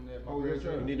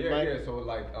 You need the mic? So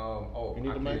like, you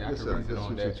need the mic? I can reason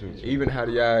on that. Even how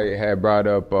y'all had brought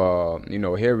up,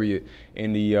 Harriet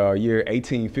in the year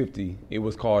 1850, it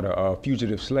was called a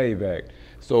Fugitive Slave Act.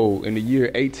 So in the year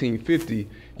 1850,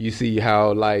 you see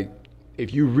how like,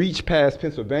 if you reach past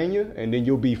Pennsylvania, and then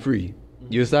you'll be free.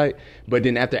 You see? But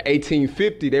then after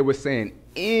 1850, they were saying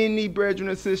any brethren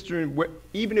or sister,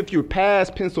 even if you're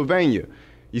past Pennsylvania,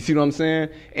 you see what I'm saying?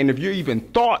 And if you're even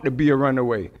thought to be a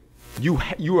runaway,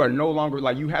 you are no longer,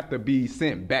 like, you have to be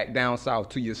sent back down south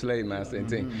to your slave master.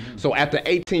 So after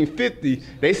 1850,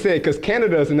 they said, because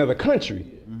Canada is another country,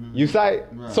 you see?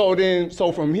 Right.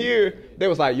 So from here, they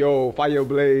was like, yo, Fire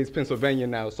Blaze, Pennsylvania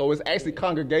now. So it's actually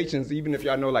congregations, even if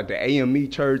y'all know like the AME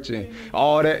church and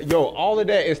all that, all of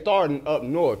that is starting up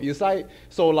north, you see?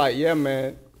 So like, yeah,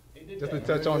 man. Just to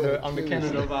touch on the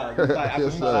Canada vibe. I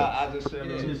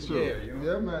just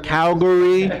said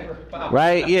Calgary,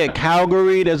 right? Yeah,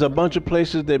 Calgary. There's a bunch of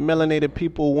places that melanated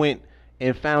people went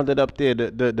and founded up there.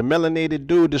 The melanated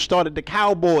dude that started the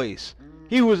Cowboys,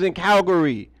 he was in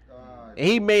Calgary, and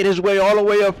he made his way all the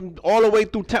way up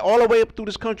through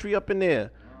this country up in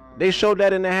there. They showed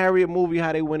that in the Harriet movie,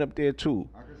 how they went up there too.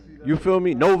 You feel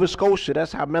me? Nova Scotia.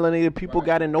 That's how melanated people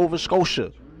got in Nova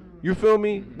Scotia. You feel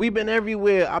me? We've been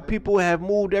everywhere. Our people have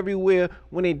moved everywhere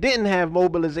when they didn't have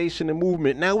mobilization and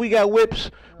movement. Now we got whips.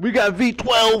 We got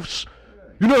V12s.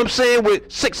 You know what I'm saying?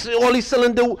 With 6, all these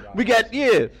cylinder. We got,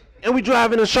 and we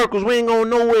driving in circles. We ain't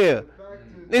going nowhere.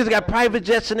 Niggas got private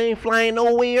jets and they ain't flying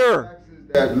nowhere.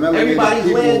 that melanated Everybody's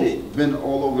people landed. been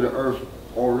all over the earth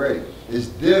already. It's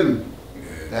them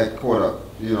that caught up.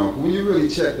 You know, when you really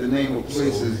check the name of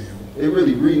places, they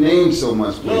really renamed so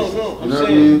much places. No, you know what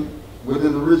I mean?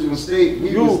 Within the original state,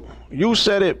 you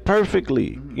said it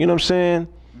perfectly. You know what I'm saying?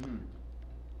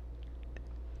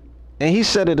 And he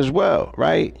said it as well,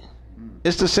 right?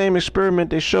 It's the same experiment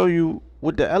they show you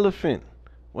with the elephant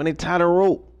when they tie the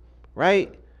rope,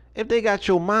 right? If they got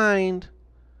your mind,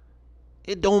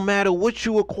 it don't matter what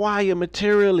you acquire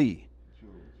materially,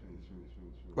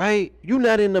 right? You're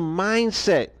not in the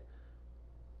mindset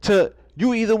to,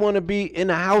 you either want to be in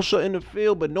the house or in the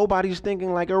field, but nobody's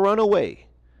thinking like a runaway,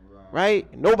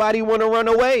 right? Nobody want to run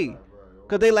away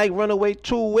because they like run away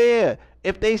to where?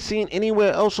 If they seen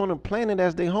anywhere else on the planet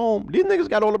as they home, these niggas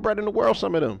got all the bread in the world,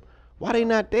 some of them. Why they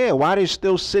not there? Why they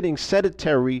still sitting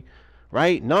sedentary,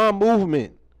 right?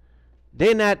 Non-movement.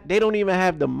 They don't even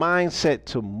have the mindset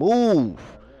to move.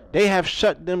 They have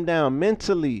shut them down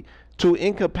mentally to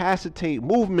incapacitate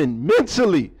movement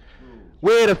mentally,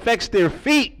 where it affects their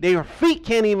feet. Their feet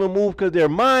can't even move because their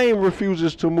mind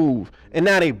refuses to move. And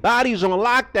now their body's on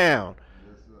lockdown,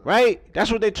 right?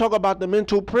 That's what they talk about, the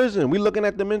mental prison. We looking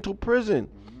at the mental prison.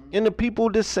 And the people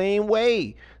the same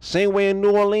way. Same way in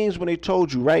New Orleans when they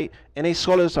told you, right? And they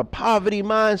call this a poverty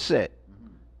mindset,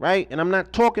 right? And I'm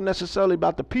not talking necessarily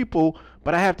about the people,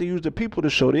 but I have to use the people to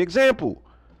show the example.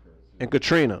 And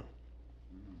Katrina,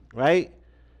 right?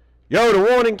 Yo, the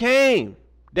warning came.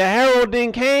 The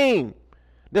heralding came.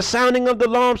 The sounding of the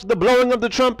alarms, the blowing of the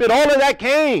trumpet, all of that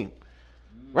came,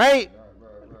 right?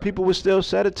 People were still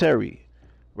sedentary,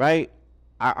 right?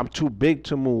 I'm too big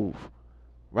to move,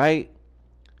 right?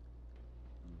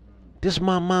 This is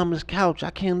my mama's couch. I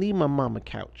can't leave my mama's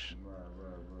couch.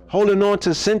 Holding on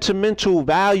to sentimental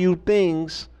value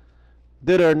things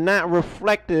that are not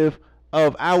reflective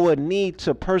of our need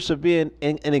to persevere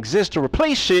and exist to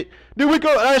replace shit. Then we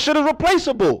go, that shit is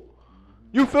replaceable.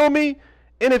 You feel me?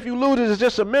 And if you lose it, it's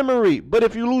just a memory. But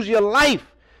if you lose your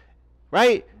life,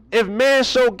 right? If man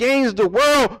so gains the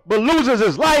world but loses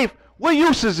his life, what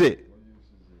use is it?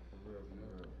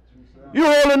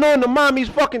 You holding on to mommy's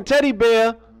fucking teddy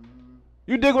bear.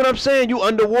 You dig what I'm saying? You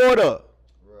underwater.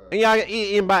 And y'all get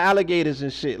eaten by alligators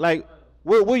and shit. Like,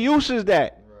 what use is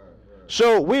that?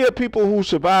 So we are people who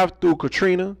survived through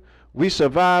Katrina. We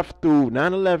survived through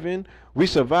 9/11. We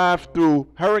survived through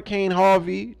Hurricane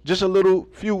Harvey. Just a little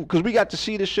few, because we got to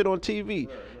see this shit on TV.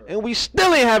 And we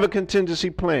still ain't have a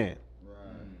contingency plan.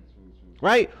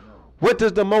 Right? What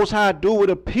does the Most High do with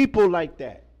a people like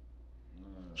that?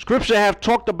 Scripture have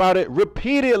talked about it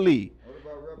repeatedly.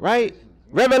 Right?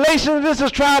 Revelation, this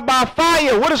is tried by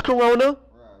fire. What is Corona?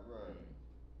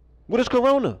 What is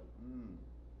Corona?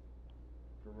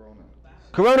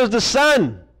 Corona's the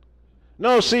sun.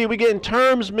 No, see, we're getting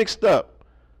terms mixed up,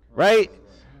 right?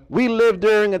 We live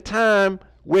during a time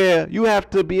where you have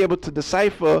to be able to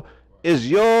decipher,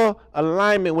 is your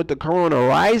alignment with the corona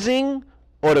rising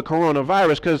or the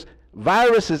coronavirus? Because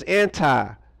virus is anti.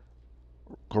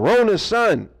 Corona's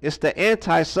sun. It's the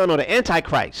anti-sun or the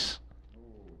antichrist.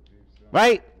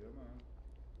 Right?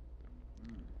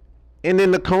 And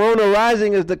then the corona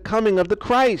rising is the coming of the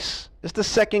Christ. It's the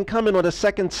second coming or the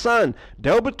second sun.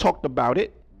 Delbert talked about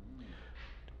it.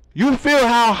 You feel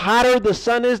how hotter the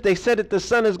sun is? They said that the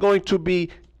sun is going to be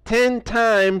 10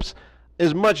 times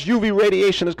as much UV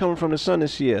radiation is coming from the sun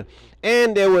this year.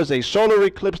 And there was a solar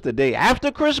eclipse the day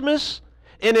after Christmas.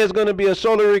 And there's going to be a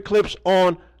solar eclipse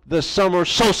on the summer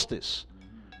solstice.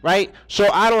 Right? So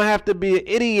I don't have to be an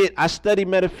idiot. I study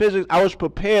metaphysics. I was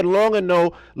prepared long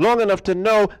enough to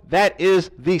know that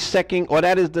is the second, or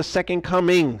that is the second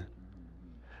coming.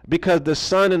 Because the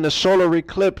sun and the solar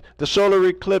eclipse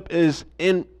is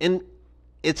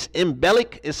it's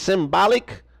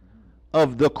symbolic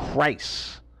of the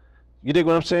Christ. You dig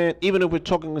what I'm saying? Even if we're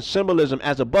talking in symbolism,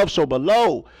 as above, so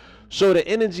below. So the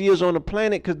energy is on the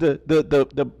planet because the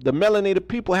melanated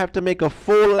people have to make a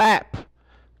full lap.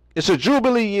 It's a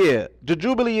Jubilee year. The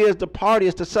Jubilee year is the party,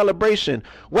 it's the celebration.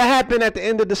 What happened at the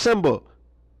end of December?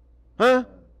 Huh?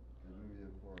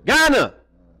 Ghana.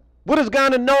 What is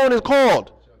Ghana known as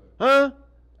called? Huh?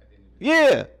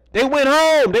 Yeah. They went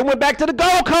home. They went back to the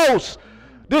Gold Coast.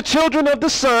 The children of the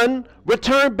sun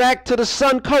returned back to the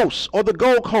Sun Coast or the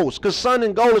Gold Coast, because sun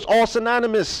and gold is all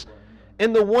synonymous.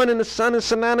 And the one and the sun is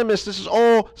synonymous. This is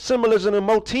all symbolism and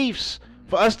motifs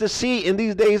for us to see in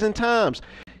these days and times.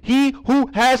 He who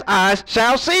has eyes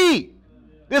shall see.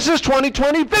 This is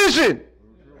 2020 vision.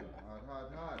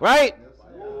 Right?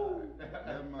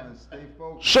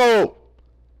 So,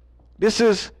 this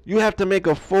is, you have to make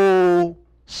a full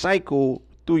cycle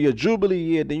through your Jubilee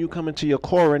year, then you come into your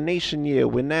coronation year,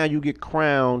 where now you get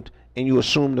crowned and you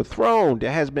assume the throne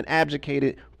that has been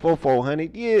abdicated for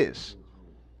 400 years.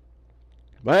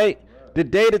 Right? The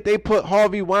day that they put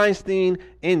Harvey Weinstein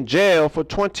in jail for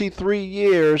 23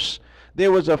 years,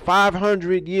 there was a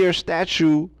 500-year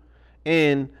statue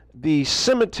in the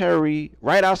cemetery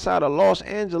right outside of Los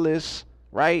Angeles,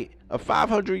 right? A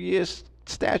 500-year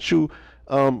statue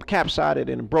capsided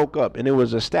and broke up, and it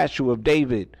was a statue of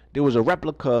David. There was a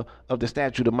replica of the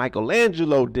statue that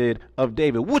Michelangelo did of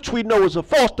David, which we know is a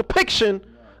false depiction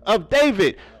of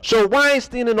David. So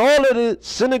Weinstein and all of the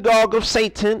synagogue of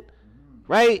Satan,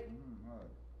 right,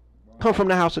 come from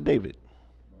the house of David.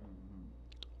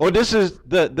 Or this is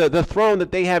the throne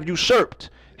that they have usurped.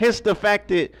 Hence the fact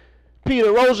that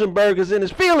Peter Rosenberg is in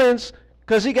his feelings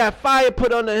because he got fire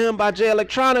put under him by Jay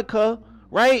Electronica,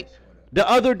 right? The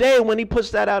other day when he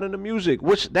puts that out in the music,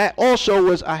 which that also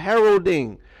was a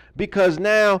heralding, because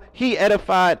now he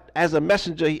edified as a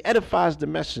messenger. He edifies the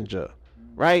messenger,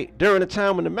 right? During the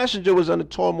time when the messenger was under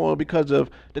turmoil because of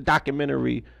the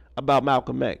documentary about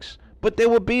Malcolm X. But there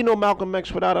would be no Malcolm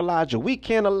X without Elijah. We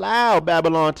can't allow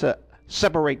Babylon to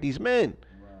separate these men.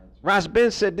 Ras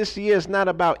Ben said this year is not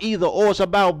about either or, it's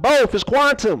about both. It's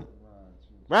quantum,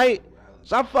 right?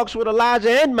 So I fucks with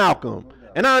Elijah and Malcolm.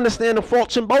 And I understand the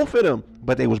faults in both of them,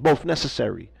 but they was both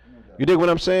necessary. You dig what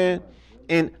I'm saying?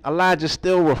 And Elijah's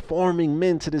still reforming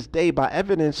men to this day by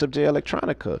evidence of Jay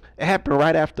Electronica. It happened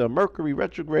right after Mercury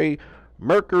retrograde.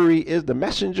 Mercury is the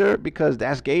messenger because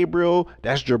that's Gabriel,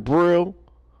 that's Jabril,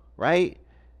 right?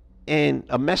 And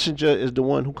a messenger is the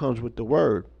one who comes with the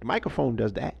word. The microphone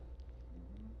does that.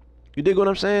 You dig what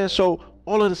I'm saying? So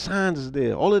all of the signs is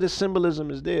there. All of the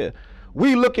symbolism is there.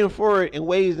 We looking for it in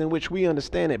ways in which we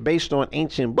understand it based on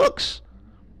ancient books,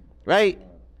 right?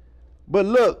 But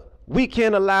look, we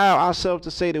can't allow ourselves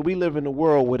to say that we live in a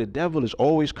world where the devil is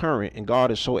always current and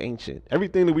God is so ancient.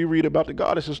 Everything that we read about the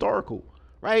God is historical,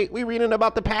 right? We reading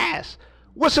about the past.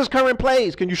 What's his current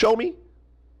plays? Can you show me?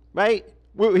 Right?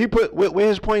 He put where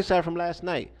his points at from last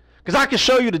night. Because I can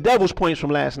show you the devil's points from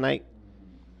last night.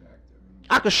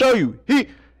 I can show you.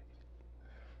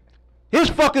 His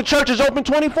fucking church is open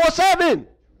 24/7. Except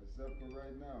for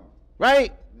right now.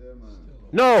 Right? Yeah, man.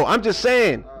 No, I'm just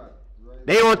saying.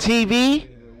 They on TV.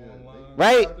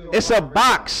 Right? It's a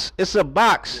box. It's a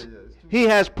box. He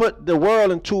has put the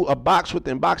world into a box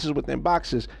within boxes within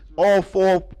boxes. All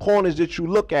four corners that you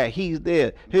look at, he's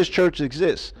there. His church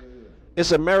exists.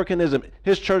 It's Americanism.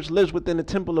 His church lives within the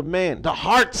temple of man. The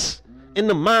hearts and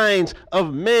the minds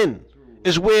of men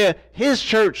is where his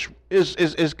church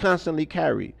is constantly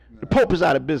carried. The Pope is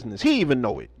out of business. He even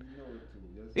know it.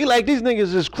 He like, these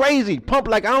niggas is crazy. Pump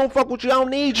like, I don't fuck with you. I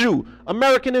don't need you.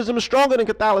 Americanism is stronger than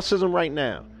Catholicism right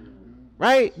now.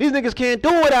 Right? These niggas can't do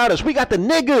it without us. We got the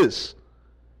niggas.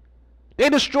 They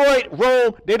destroyed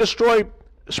Rome. They destroyed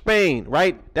Spain.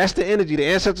 Right? That's the energy. The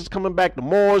ancestors coming back. The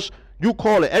Moors. You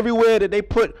call it. Everywhere that they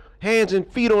put hands and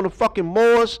feet on the fucking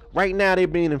Moors, right now they're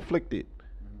being inflicted.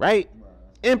 Right?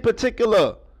 In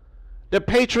particular, the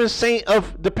patron saint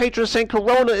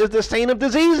Corona is the saint of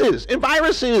diseases and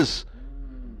viruses.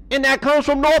 And that comes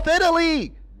from North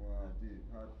Italy.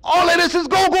 All of this is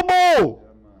Googleable.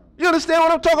 You understand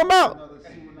what I'm talking about?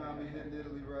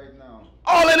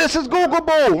 All of this is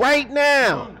Googleable right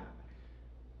now.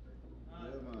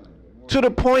 To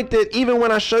the point that even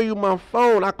when I show you my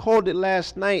phone, I called it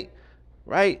last night,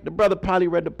 right? The brother probably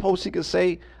read the post. He could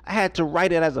say, I had to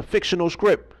write it as a fictional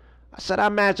script. I said, I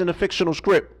imagine a fictional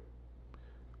script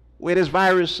where this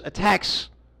virus attacks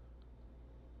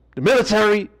the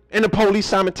military and the police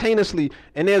simultaneously,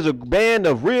 and there's a band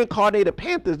of reincarnated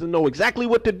panthers that know exactly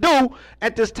what to do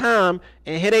at this time,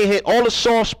 and here they hit all the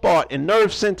soft spot and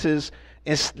nerve centers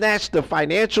and snatch the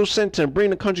financial center and bring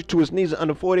the country to its knees in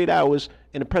under 48 hours,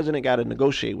 and the president got to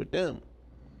negotiate with them,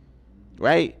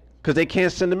 right? Because they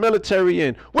can't send the military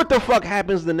in. What the fuck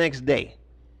happens the next day?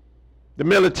 The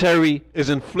military is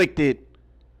inflicted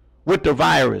with the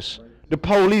virus. The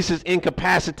police is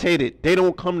incapacitated. They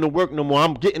don't come to work no more.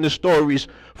 I'm getting the stories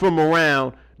from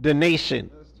around the nation.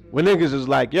 When niggas is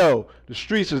like, yo, the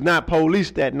streets is not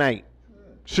policed that night.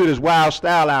 Shit is wild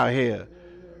style out here.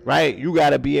 Right? You got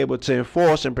to be able to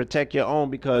enforce and protect your own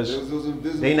because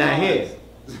they not here.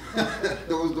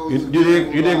 You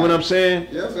dig what I'm saying?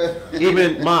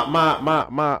 Even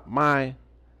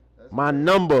my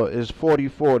number is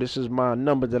 44. This is my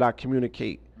number that I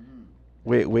communicate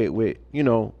with you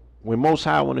know. When Most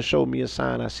High want to show me a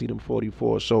sign, I see them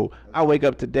 44. So I wake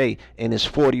up today and it's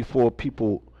 44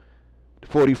 people,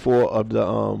 44 of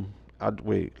the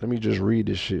wait, let me just read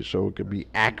this shit so it could be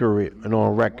accurate and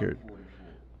on record.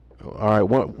 All right,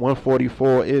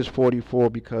 144 is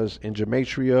 44 because in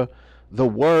gematria, the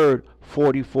word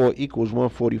 44 equals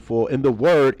 144, and the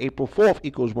word April 4th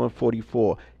equals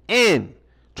 144, and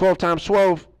 12 times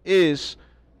 12 is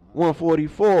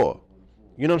 144.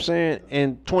 You know what I'm saying?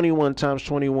 And 21 times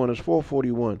 21 is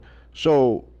 441.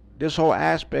 So this whole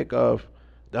aspect of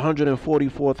the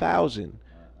 144,000,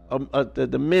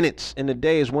 the minutes in the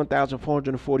day is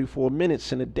 1,444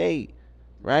 minutes in a day,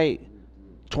 right?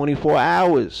 24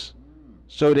 hours.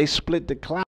 So they split the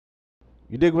clock.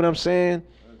 You dig what I'm saying?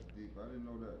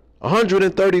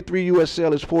 133 U.S.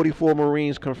 sailors, 44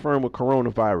 Marines confirmed with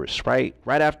coronavirus, right?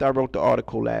 Right after I wrote the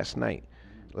article last night.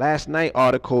 Last night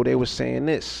article, they were saying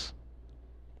this,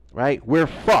 right? We're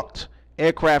fucked.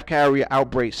 Aircraft carrier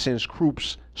outbreak sends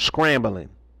troops scrambling.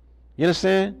 You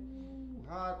understand?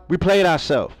 We played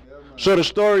ourselves. So the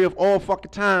story of all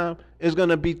fucking time is going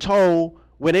to be told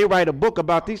when they write a book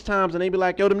about these times, and they be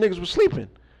like, yo, them niggas was sleeping.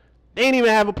 They didn't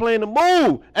even have a plan to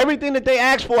move. Everything that they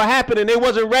asked for happened, and they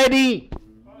wasn't ready.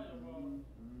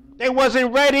 They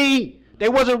wasn't ready. They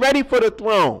wasn't ready for the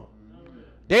throne.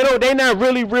 They not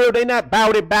really real. They not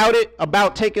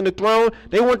about taking the throne.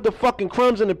 They want the fucking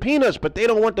crumbs and the peanuts, but they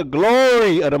don't want the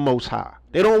glory of the Most High.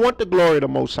 They don't want the glory of the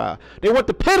Most High. They want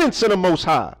the penance of the Most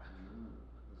High.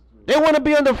 They want to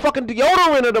be under fucking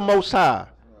deodorant of the Most High.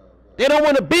 They don't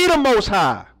want to be the Most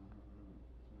High.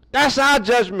 That's our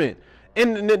judgment.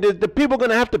 And the people are going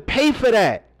to have to pay for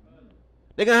that.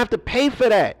 They're going to have to pay for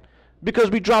that.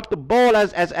 Because we dropped the ball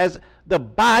as the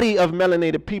body of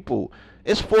melanated people.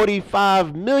 It's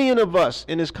 45 million of us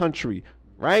in this country,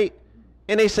 right?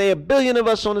 And they say 1 billion of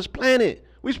us on this planet.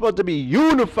 We're supposed to be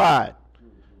unified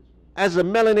as a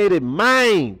melanated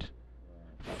mind.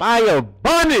 Fire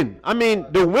burning. I mean,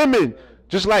 the women,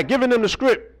 just like giving them the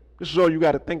script. This is all you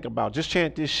got to think about. Just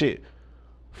chant this shit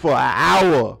for an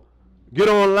hour. Get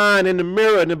online in the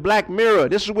mirror, in the black mirror.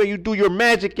 This is where you do your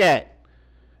magic at.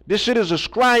 This shit is a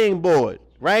scrying board,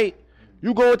 right?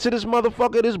 You go into this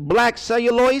motherfucker, this black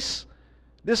celluloid,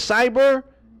 this cyber,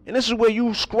 and this is where you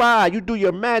scry, you do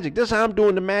your magic. This is how I'm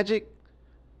doing the magic,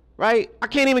 right? I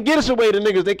can't even get us away to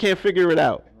niggas, they can't figure it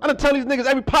out. I done tell these niggas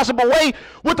every possible way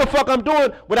what the fuck I'm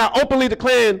doing without openly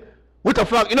declaring what the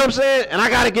fuck, you know what I'm saying? And I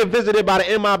gotta get visited by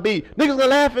the MIB. Niggas gonna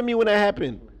laugh at me when that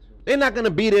happen. They're not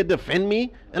gonna be there to defend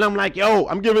me. And I'm like, yo,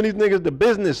 I'm giving these niggas the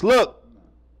business, look.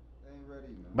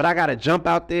 But I gotta jump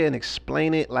out there and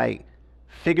explain it like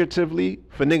figuratively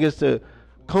for niggas to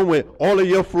come with all of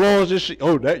your flaws and shit.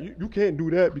 Oh, that you can't do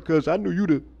that because I knew you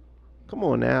to. Come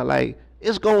on now, like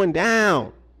it's going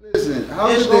down. Listen, how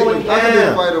can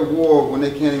they fight a war when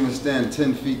they can't even stand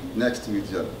 10 feet next to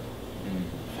each other?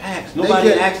 Facts.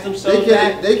 Nobody asked themselves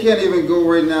that. They can't even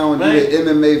go right now and do the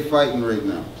MMA fighting right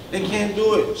now. They can't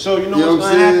do it. So you know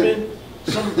what's gonna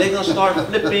happen? They're gonna start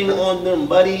flipping on them,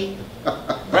 buddy.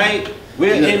 Right?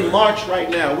 We're in March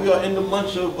right now. We are in the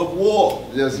month of war.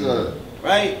 Yes, sir.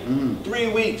 Right?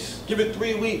 3 weeks. Give it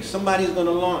 3 weeks. Somebody's going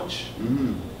to launch.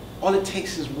 All it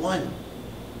takes is one.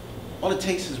 All it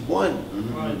takes is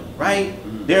one. Right?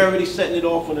 They're already setting it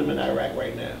off on them in Iraq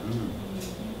right now.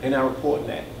 They're not reporting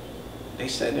that. They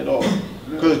setting it off.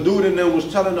 Because dude in them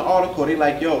was telling the article, they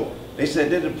like, yo, they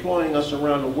said they're deploying us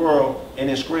around the world and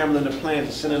then scrambling the plans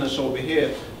and sending us over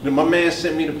here. Then my man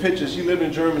sent me the pictures. He lived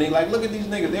in Germany. Like, look at these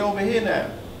niggas. They're over here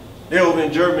now. They're over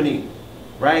in Germany,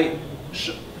 right?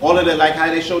 All of that, like how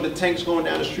they showed the tanks going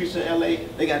down the streets in LA.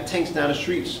 They got tanks down the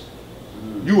streets.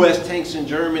 U.S. tanks in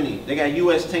Germany. They got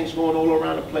U.S. tanks going all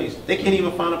around the place. They can't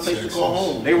even find a place to call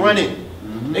home. They running.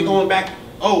 They going back.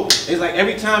 Oh, it's like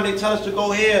every time they tell us to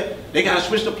go here, they got to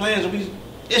switch the plans. And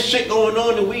there's shit going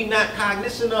on that we not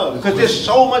cognizant of because there's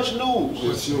so much news.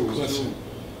 Question.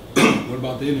 What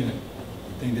about the internet? You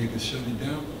think they can shut it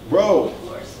down? Bro,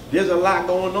 there's a lot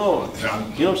going on.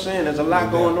 You know what I'm saying? There's a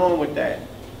lot going on with that.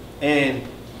 And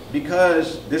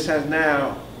because this has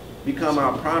now become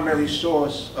our primary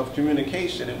source of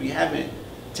communication and we haven't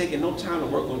taken no time to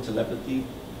work on telepathy,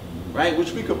 right?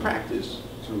 Which we could practice.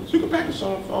 We could practice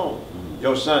on the phone.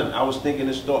 Yo, son, I was thinking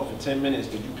this thought for 10 minutes.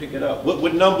 Did you pick it up?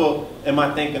 What number am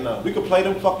I thinking of? We could play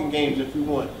them fucking games if we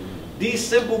want. These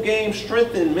simple games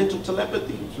strengthen mental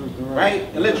telepathy, right?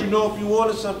 And let you know if you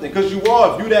wanted something. Because you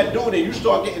are. If you that dude and you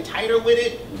start getting tighter with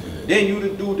it, then you the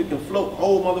dude that can float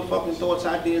whole motherfucking thoughts,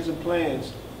 ideas, and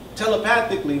plans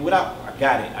telepathically without, I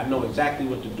got it. I know exactly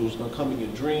what to do. It's going to come in your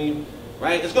dream,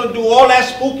 right? It's going to do all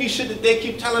that spooky shit that they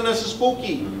keep telling us is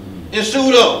spooky and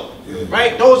pseudo,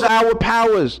 right? Those are our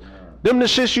powers. Them the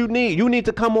shits you need. You need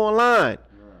to come online.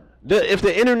 If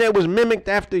the internet was mimicked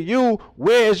after you,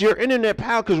 where's your internet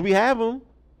power? Because we have them,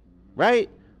 right?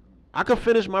 I could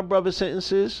finish my brother's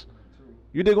sentences.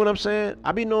 You dig what I'm saying?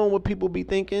 I be knowing what people be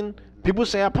thinking. People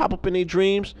say I pop up in their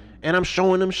dreams and I'm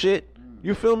showing them shit.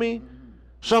 You feel me?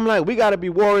 So I'm like, we got to be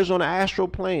warriors on the astral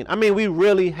plane. I mean, we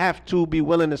really have to be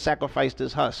willing to sacrifice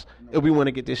this husk if we want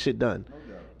to get this shit done.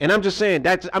 And I'm just saying,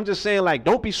 like,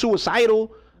 don't be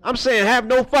suicidal. I'm saying have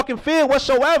no fucking fear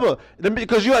whatsoever.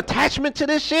 Because your attachment to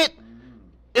this shit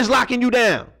is locking you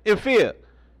down in fear.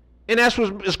 And that's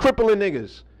what's crippling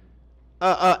niggas.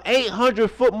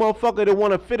 800-foot motherfucker that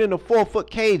want to fit in a 4-foot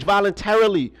cage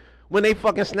voluntarily when they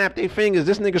fucking snap their fingers.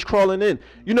 This nigga's crawling in.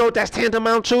 You know what that's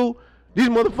tantamount to? These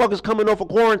motherfuckers coming off of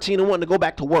quarantine and wanting to go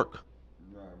back to work.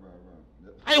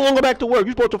 I ain't want to go back to work.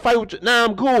 You supposed to fight with you. Nah,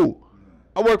 I'm cool.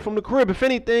 I work from the crib. If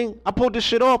anything, I pulled this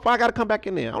shit off. I got to come back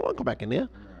in there. I don't want to come back in there.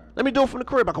 Let me do it from the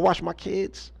crib. I can watch my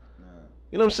kids.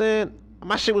 You know what I'm saying?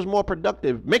 My shit was more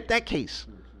productive. Make that case.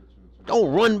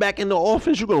 Don't run back in the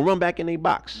office. You're going to run back in a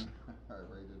box.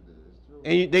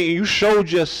 And you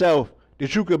showed yourself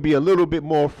that you could be a little bit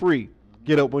more free.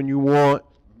 Get up when you want.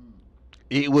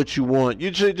 Eat what you want.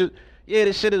 You should just, yeah,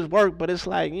 this shit is work, but it's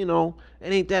like, you know,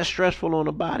 it ain't that stressful on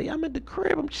the body. I'm at the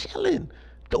crib. I'm chilling.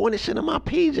 Throwing this shit in my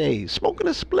PJs. Smoking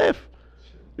a spliff.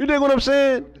 You dig what I'm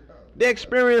saying? They're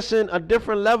experiencing a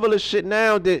different level of shit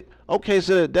now that, okay,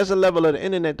 so there's a level of the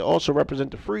internet to also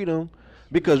represent the freedom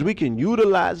because we can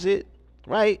utilize it,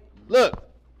 right? Look.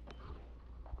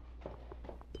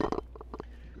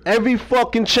 Every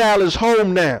fucking child is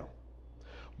home now.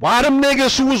 Why them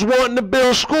niggas who was wanting to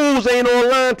build schools ain't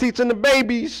online teaching the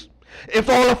babies if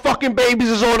all the fucking babies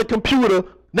is on the computer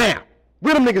now?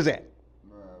 Where them niggas at?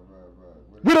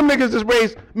 Where them niggas just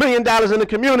raised $1 million in the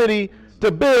community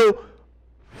to build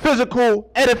physical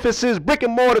edifices, brick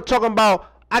and mortar, talking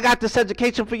about, I got this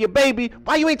education for your baby.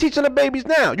 Why you ain't teaching the babies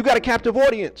now? You got a captive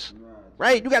audience,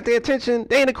 right? You got their attention.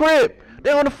 They in the crib.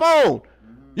 They on the phone.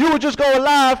 You were just going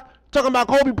live talking about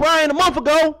Kobe Bryant a month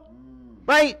ago,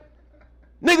 right?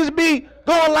 Niggas be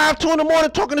going live 2 in the morning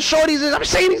talking to shorties. I be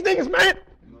saying these niggas, man.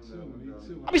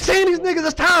 I be saying these niggas.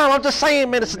 It's time. I'm just saying,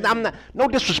 man. I'm not. No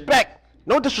disrespect.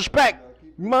 No disrespect.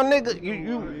 My nigga,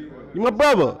 you my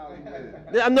brother.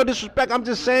 I'm no disrespect. I'm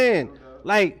just saying,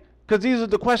 like, because these are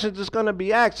the questions that's gonna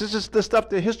be asked. This is the stuff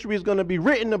that history is gonna be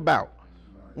written about.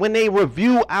 When they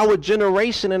review our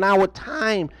generation and our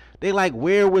time, they like,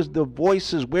 where was the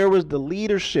voices? Where was the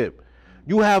leadership?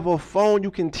 You have a phone,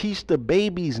 you can teach the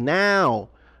babies now.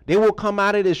 They will come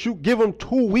out of this. You give them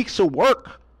 2 weeks of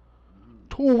work.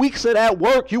 2 weeks of that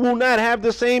work, you will not have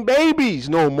the same babies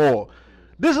no more.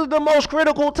 This is the most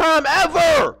critical time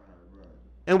ever.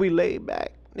 And we laid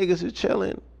back. Niggas is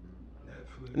chilling.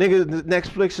 Niggas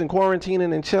Netflix and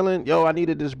quarantining and chilling. Yo, I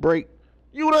needed this break.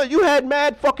 You had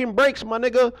mad fucking breaks, my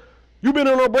nigga. You been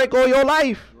on a break all your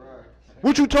life.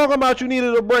 What you talking about you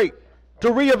needed a break? To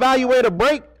reevaluate a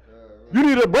break? You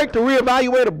need a break to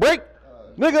reevaluate a break?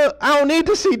 Nigga, I don't need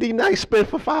to see D Nice spend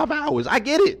for 5 hours. I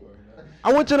get it.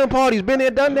 I went to them parties, been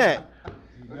there, done that.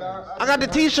 I got the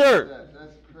t-shirt.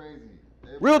 That's crazy.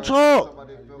 Real talk.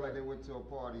 Somebody feel like they went to a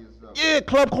party and stuff. Yeah,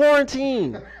 club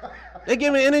quarantine. They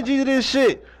giving energy to this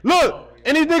shit. Look,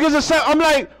 and these niggas are, I'm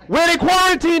like, where they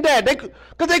quarantined at?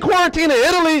 Cause they quarantined in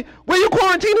Italy. Where you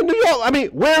quarantined in New York? I mean,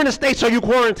 where in the States are you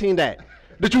quarantined at?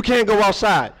 That you can't go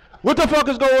outside. What the fuck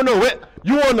is going on?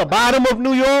 You on the bottom of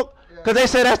New York? Cause they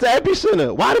say that's the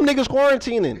epicenter. Why them niggas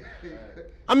quarantining?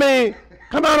 I mean,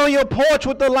 come out on your porch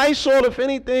with the Lysol if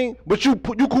anything, but you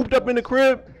cooped up in the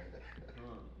crib.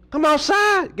 Come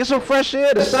outside, get some fresh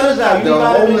air. The sun is out. The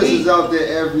homeless is out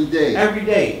there every day. Every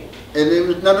day.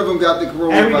 And none of them got the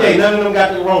corona. Every day, none of them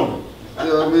got the corona. You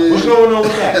know what I mean? What's going on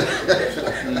with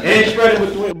that? And spread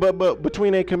it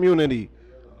between their community.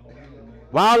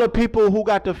 While the people who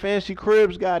got the fancy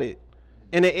cribs got it,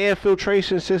 and the air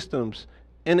filtration systems,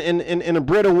 and the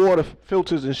Brita water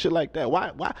filters and shit like that.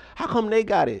 Why? How come they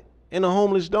got it and the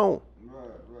homeless don't?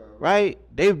 Right?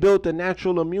 They've built a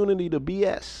natural immunity to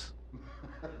BS.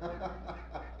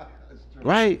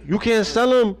 Right? You can't sell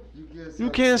them. You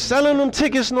can't sell them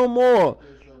tickets no more.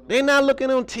 They not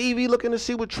looking on TV looking to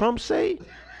see what Trump say.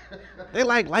 They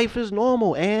like life is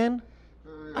normal, and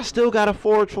I still gotta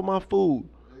forage for my food.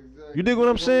 You dig what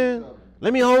I'm saying?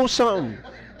 Let me hold something.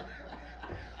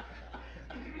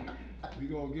 We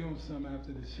gonna give him some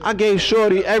after the show. I gave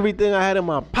Shorty everything I had in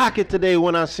my pocket today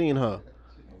when I seen her.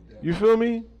 You feel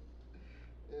me?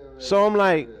 So I'm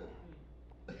like,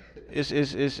 it's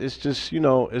just, you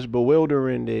know, it's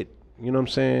bewildering that, you know what I'm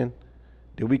saying,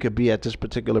 that we could be at this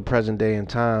particular present day and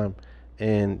time,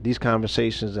 and these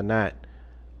conversations are not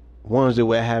ones that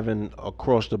we're having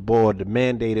across the board, the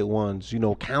mandated ones, you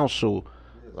know, council.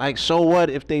 Like, so what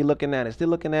if they looking at us? They're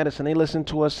looking at us and they listen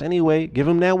to us anyway. Give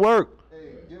them that work.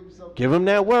 Give them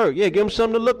that work. Yeah, give them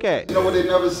something to look at. You know what they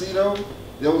never see though?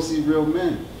 They don't see real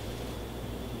men.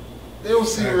 They don't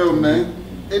see real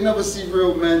men. They never see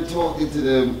real men talking to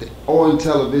them on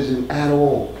television at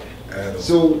all.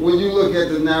 So when you look at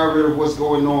the narrative of what's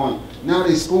going on, now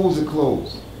their schools are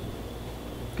closed.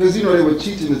 Because, you know, they were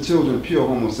teaching the children pure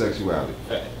homosexuality.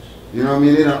 You know what I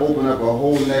mean? They done open up a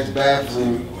whole next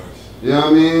bathroom, you know what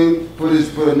I mean, for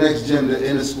the next gender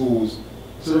in the schools.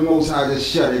 So the Most High just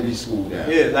shut every school down.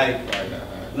 Yeah,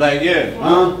 like yeah.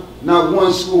 Huh? Not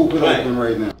one school could open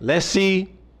right now. Let's see,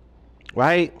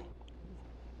 right?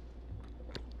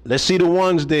 Let's see the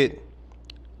ones that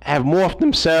have morphed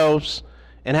themselves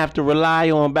and have to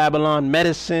rely on Babylon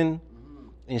medicine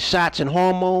and shots and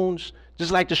hormones,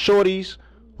 just like the shorties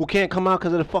who can't come out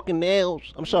because of the fucking nails.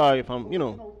 I'm sorry if I'm, you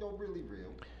know. No, really real.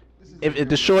 If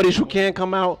the shorties who can't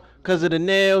come out because of the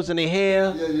nails and their hair,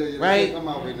 right? Come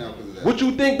out right now because of that. What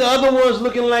you think the other ones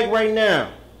looking like right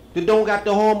now that don't got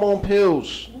the hormone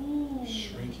pills?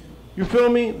 You feel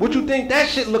me? What you think that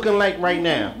shit looking like right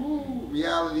now?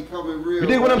 Reality coming real. You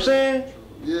dig what I'm saying?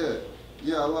 Yeah,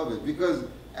 I love it because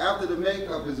after the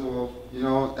makeup is off, you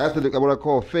know, after what I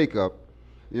call fake up,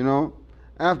 you know,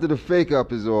 after the fake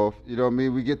up is off, you know what I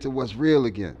mean, we get to what's real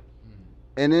again.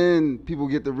 And then people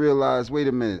get to realize, wait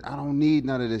a minute, I don't need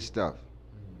none of this stuff.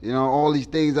 You know, all these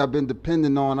things I've been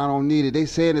depending on, I don't need it. They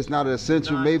saying it's not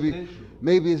essential. Maybe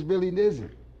it really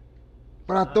isn't.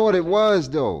 But I thought it was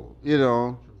though, you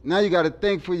know. Now you got to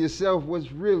think for yourself what's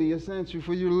really essential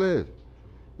for you to live.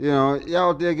 You know, y'all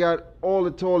out there got all the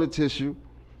toilet tissue,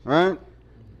 right?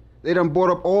 They done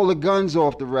bought up all the guns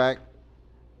off the rack.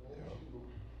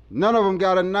 None of them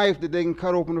got a knife that they can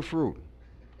cut open the fruit.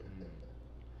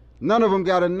 None of them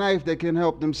got a knife that can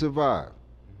help them survive.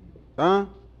 Huh?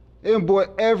 They done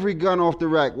bought every gun off the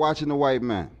rack watching the white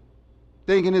man,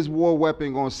 thinking his war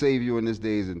weapon gonna save you in this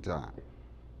days and time.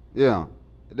 Yeah.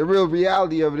 The real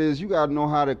reality of it is you gotta know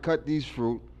how to cut these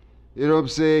fruit. You know what I'm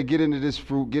saying? Get into this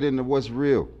fruit, get into what's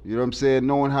real. You know what I'm saying?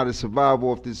 Knowing how to survive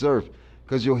off this earth.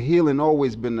 Because your healing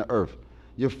always been the earth.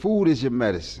 Your food is your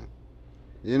medicine.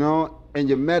 You know? And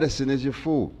your medicine is your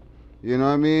food. You know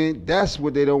what I mean? That's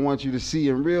what they don't want you to see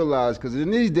and realize. Because in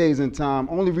these days and time,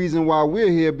 only reason why we're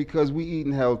here because we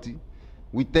eating healthy.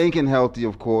 We thinking healthy,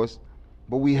 of course.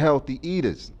 But we healthy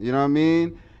eaters. You know what I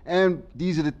mean? And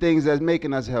these are the things that's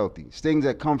making us healthy. It's things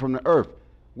that come from the earth.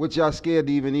 Which y'all scared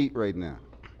to even eat right now.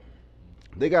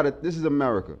 This is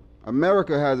America.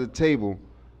 America has a table,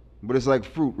 but it's like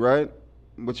fruit, right?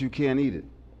 But you can't eat it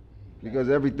because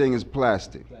everything is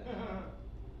plastic.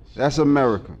 That's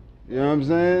America. You know what I'm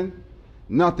saying?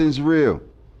 Nothing's real.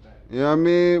 You know what I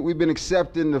mean? We've been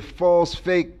accepting the false,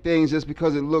 fake things just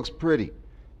because it looks pretty.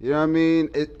 You know what I mean?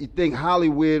 You think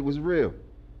Hollywood was real.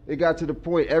 It got to the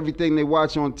point everything they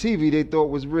watch on TV they thought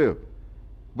was real.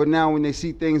 But now when they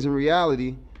see things in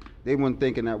reality, they weren't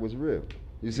thinking that was real.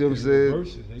 You see what I'm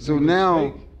saying? So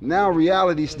now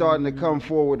reality's starting to come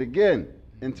forward again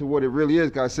into what it really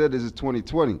is. Cause I said this is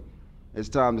 2020. It's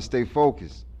time to stay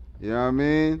focused. You know what I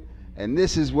mean? And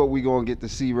this is what we're going to get to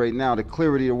see right now, the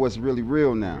clarity of what's really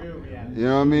real now. You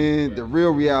know what I mean? The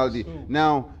real reality.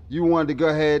 Now, you wanted to go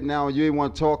ahead now, you didn't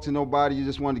want to talk to nobody, you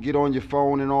just wanted to get on your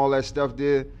phone and all that stuff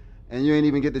there, and you ain't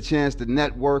even get the chance to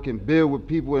network and build with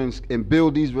people and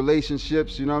build these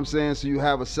relationships, you know what I'm saying? So you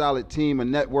have a solid team, a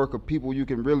network of people you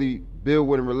can really build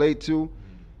with and relate to.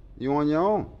 You're on your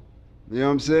own. You know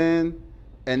what I'm saying?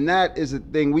 And that is a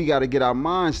thing we got to get our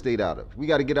mind state out of. We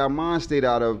got to get our mind state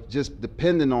out of just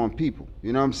depending on people.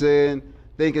 You know what I'm saying?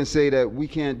 They can say that we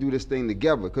can't do this thing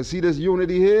together. Because see this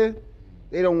unity here?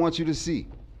 They don't want you to see.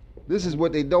 This is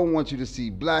what they don't want you to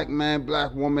see. Black man,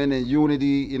 black woman, and unity,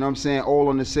 you know what I'm saying? All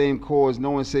on the same cause.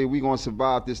 No one say we going to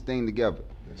survive this thing together.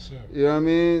 Yes, sir. You know what I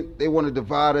mean? They want to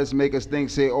divide us, make us think,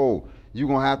 say, oh, you're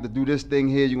going to have to do this thing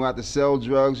here. You're going to have to sell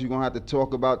drugs. You're going to have to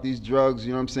talk about these drugs,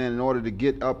 you know what I'm saying, in order to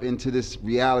get up into this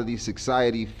reality,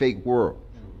 society, fake world.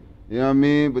 You know what I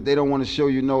mean? But they don't want to show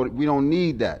you, no, we don't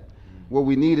need that. What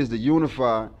we need is to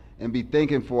unify and be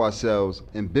thinking for ourselves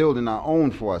and building our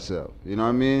own for ourselves. You know what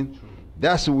I mean?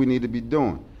 That's what we need to be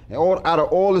doing. And out of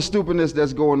all the stupidness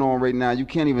that's going on right now, you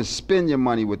can't even spend your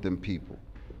money with them people.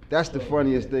 That's the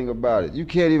funniest thing about it. You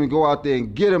can't even go out there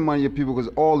and get them money of people because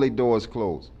all their doors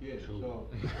closed. Yeah,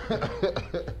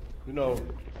 you know,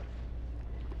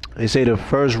 they say the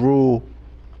first rule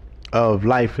of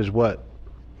life is what?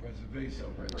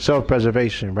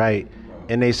 Self-preservation, right?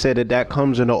 And they said that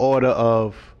comes in the order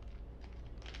of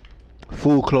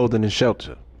food, clothing, and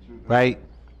shelter, right?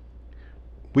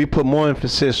 We put more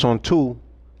emphasis on two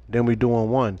than we do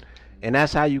on one. And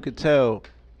that's how you could tell,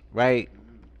 right?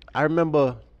 I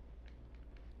remember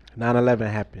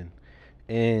 9/11 happened,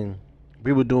 and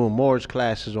we were doing mortgage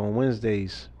classes on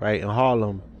Wednesdays, right, in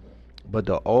Harlem. But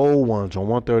the old ones on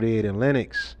 138 and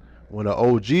Lenox, when the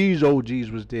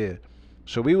OGs was there.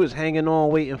 So we was hanging on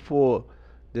waiting for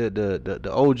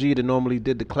the OG that normally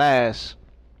did the class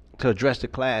to address the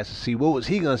class to see what was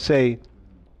he gonna say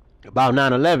about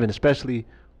 9/11, especially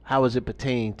how does it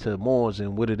pertain to Moors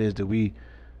and what it is that we,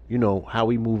 you know, how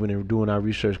we moving and doing our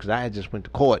research. Because I had just went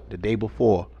to court the day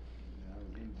before,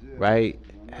 right,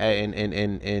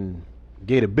 and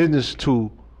gave a business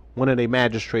to one of their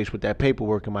magistrates with that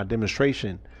paperwork in my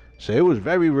demonstration. So it was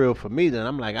very real for me. Then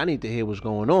I'm like, I need to hear what's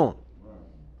going on.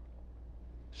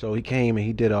 So he came and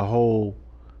he did a whole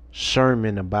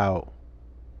sermon about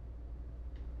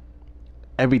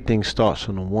everything starts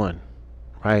on the one,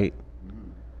 right?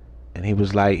 And he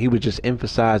was like, he was just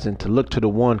emphasizing to look to the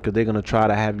one because they're going to try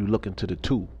to have you look into the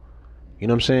two. You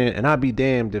know what I'm saying? And I'd be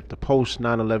damned if the post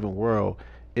 9/11 world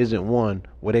isn't one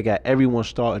where they got everyone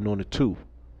starting on the two.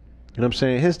 You know what I'm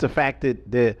saying? Hence the fact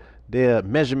that their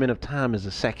measurement of time is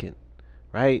a second,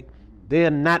 right? They're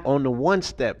not on the one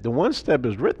step. The one step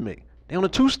is rhythmic. They're on the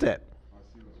two step.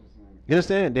 You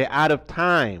understand? They're out of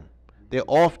time. They're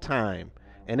off time.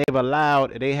 And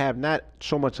they have not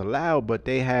so much allowed, but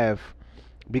they have,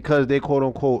 because they quote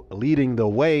unquote leading the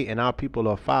way and our people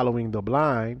are following the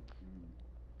blind,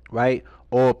 right?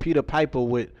 Or Peter Piper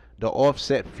with the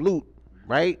offset flute,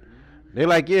 right? They're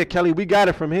like, yeah, Kelly, we got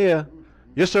it from here.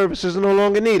 Your services are no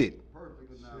longer needed.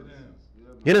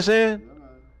 You understand?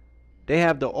 They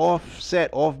have the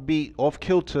offset, offbeat,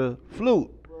 off-kilter flute.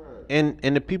 And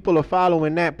the people are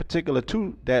following that particular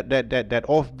that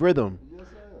off rhythm.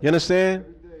 You understand?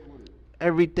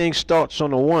 Everything starts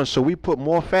on the one, so we put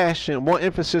more fashion, more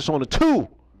emphasis on the two,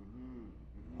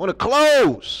 on the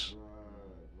clothes,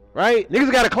 right?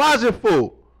 Niggas got a closet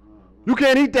full. You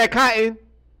can't eat that cotton.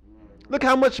 Look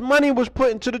how much money was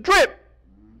put into the drip.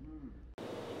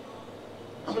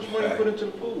 How much money put into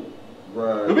the food?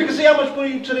 Right. And we can see how much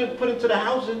money put into the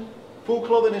housing, food,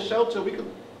 clothing, and shelter. We could,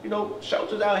 you know,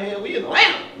 shelters out here. We in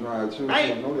Atlanta, Right, true,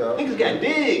 right? no doubt. Niggas got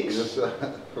digs. Yes, sir.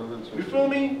 You feel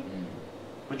me?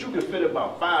 But you can fit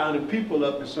about 500 people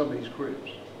up in some of these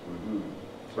cribs,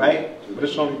 right? But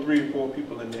it's only 3 or 4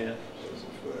 people in there.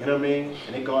 You know what I mean?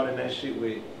 And they guarding that shit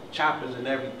with choppers and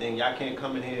everything. Y'all can't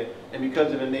come in here. And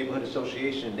because of the neighborhood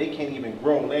association, they can't even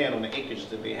grow land on the acreage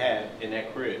that they have in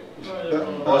that crib.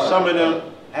 Or some of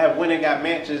them have when they got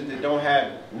mansions that don't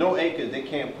have no acres. They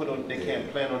can't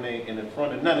can't plant on in the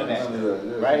front of none of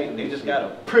that. Right? They just got a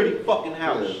pretty fucking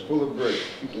house. Yeah, full of bricks.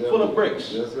 Yeah, full of bricks.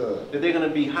 Yes, sir. That they're gonna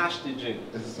be hostage in.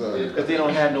 Yes, sir. Because they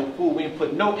don't have no food. We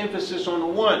put no emphasis on the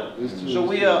one. So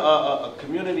we are a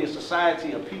community, a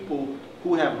society of people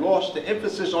who have lost the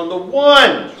emphasis on the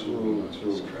one. True.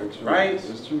 Right?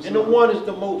 It's true, and the one is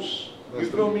the most. You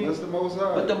feel me? That's the most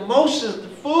high. But the most is the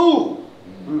food.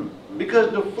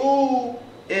 Because the food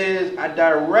is a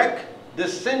direct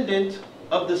descendant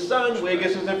of the sun where it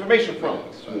gets its information from.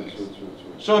 True.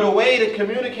 So the way to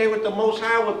communicate with the Most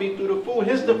High would be through the food.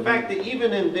 Here's the fact that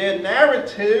even in their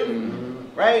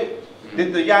narrative, right,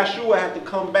 that the Yahshua had to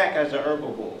come back as an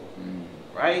herbivore.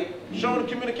 Right? Showing the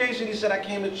communication, he said, I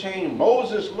came to change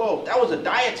Moses' law. That was a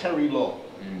dietary law.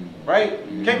 Right?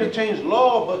 Came to change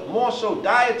law, but more so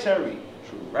dietary.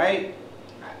 Right?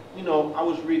 You know, I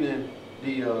was reading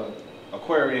the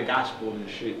Aquarian Gospel and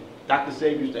shit. Dr.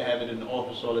 Zabe used to have it in the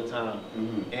office all the time.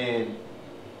 And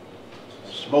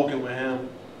smoking with him,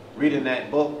 reading that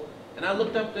book. And I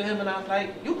looked up to him and I was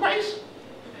like, you Christ?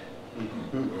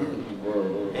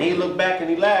 And he looked back and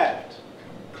he laughed.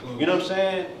 You know what I'm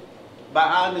saying? But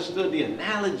I understood the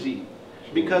analogy.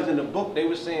 Because in the book they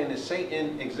were saying that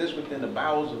Satan exists within the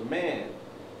bowels of man.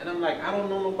 And I'm like, I don't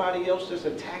know nobody else that's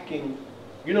attacking.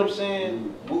 You know what I'm saying?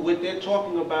 What they're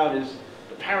talking about is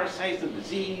the parasites, the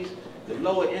disease, the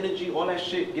lower energy, all that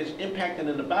shit gets impacted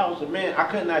in the bowels of man. I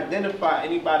couldn't identify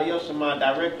anybody else in my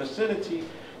direct vicinity.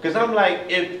 Because I'm like,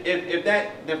 if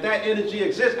that energy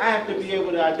exists, I have to be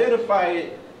able to identify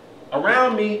it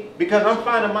around me because I'm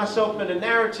finding myself in a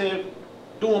narrative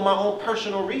doing my own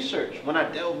personal research. When I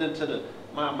delved into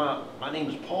my name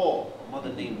is Paul, my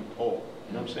mother named Paul,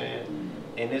 you know what I'm saying?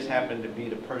 And this happened to be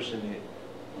the person that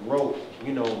wrote,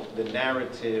 you know, the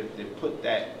narrative that put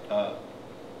that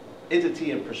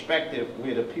entity in perspective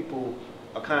where the people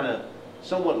are kind of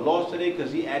somewhat lost today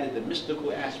because he added the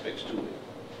mystical aspects to it,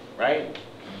 right?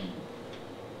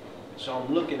 So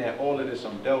I'm looking at all of this,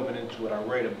 I'm delving into it. I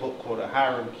read a book called A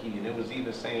Hiram Key, and it was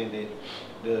even saying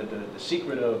that the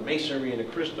secret of masonry and the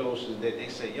Christos is that they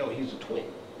say, yo, he's a twin.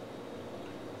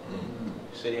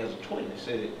 They said he has a twin. They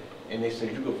said it, and they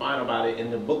said you can find about it in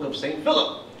the book of St.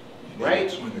 Philip.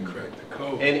 right? When to crack the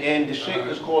code. And the sheikh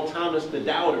is called Thomas the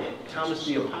Doubter, Thomas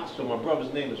the Apostle. My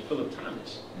brother's name is Philip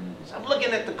Thomas. So I'm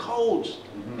looking at the codes,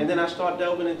 and then I start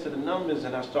delving into the numbers,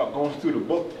 and I start going through the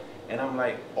book, and I'm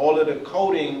like, all of the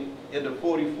coding in the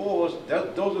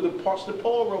 44s, those are the parts that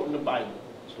Paul wrote in the Bible.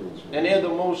 And they're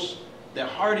the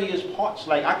hardiest parts.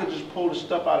 Like, I could just pull the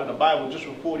stuff out of the Bible just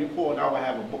from 44, and I would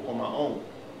have a book on my own.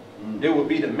 There would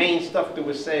be the main stuff that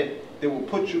was said that would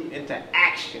put you into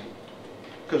action.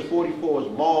 Because 44 is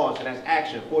Mars, and that's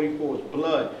action. 44 is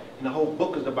blood. And the whole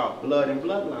book is about blood and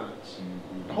bloodlines.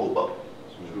 The whole book.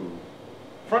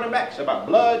 Front and back, it's about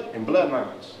blood and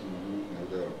bloodlines.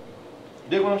 No doubt. You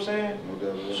dig what I'm saying? No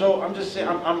doubt. So I'm just saying,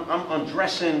 I'm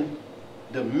undressing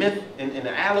the myth and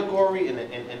the allegory and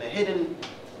the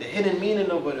hidden meaning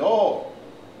of it all.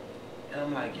 And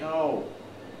I'm like, yo,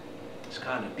 it's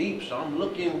kind of deep. So I'm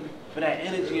looking for that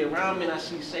energy around me, and I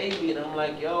see Sabi, and I'm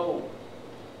like, yo,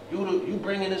 you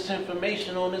bringing this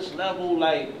information on this level,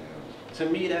 like, to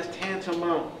me, that's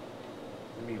tantamount.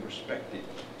 Let me respect it.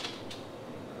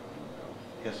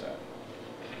 Yes, sir.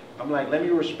 I'm like, let me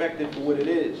respect it for what it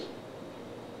is.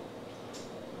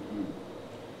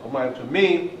 I'm like, to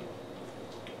me,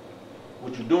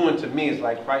 what you're doing to me is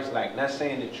like Christ-like. Not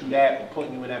saying that you that or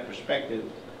putting you in that perspective,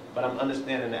 but I'm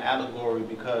understanding the allegory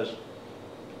because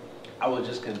I was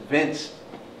just convinced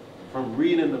from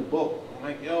reading the book. I'm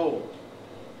like, yo,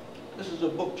 this is a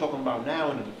book talking about now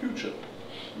and in the future.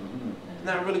 It's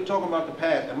not really talking about the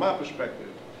past, in my perspective.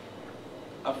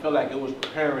 I feel like it was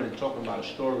preparing and talking about a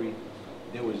story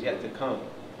that was yet to come.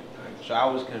 So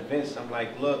I was convinced, I'm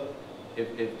like, look,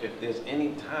 if there's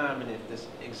any time and if this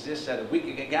exists at a week,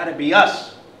 it gotta be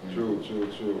us. True.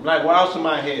 I'm like, why else am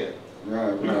I here?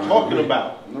 Right. What are you talking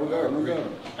about? No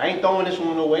doubt. I ain't throwing this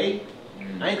one away.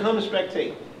 I ain't come to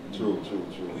spectate. True.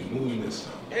 We moving this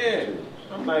time. Yeah.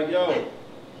 I'm like, yo. I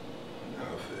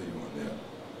feel you on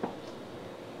that.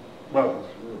 Bro,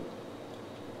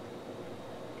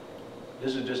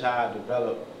 this is just how I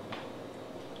develop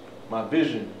my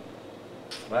vision,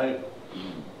 right?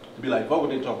 To be like, fuck what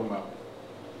they talking about.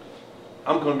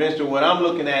 I'm convinced that what I'm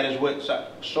looking at is what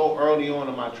so early on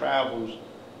in my travels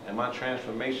and my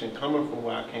transformation coming from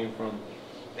where I came from.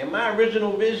 And my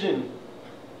original vision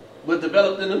was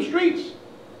developed in them streets.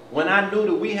 When I knew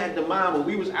that we had the mind where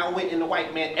we was outwitting the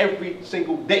white man every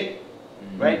single day,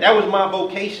 right? That was my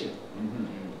vocation,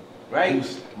 right?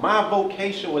 My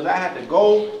vocation was I had to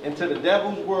go into the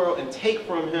devil's world and take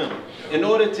from him. In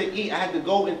order to eat, I had to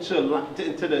go into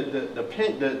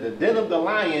the den of the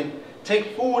lion,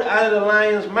 take food out of the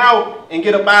lion's mouth, and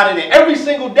get up out of there every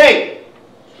single day.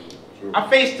 I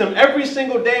faced him every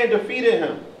single day and defeated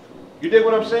him. You dig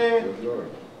what I'm saying?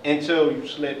 Until you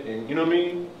slipped in, you know what I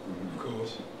mean? Of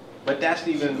course. But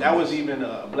that was even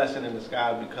a blessing in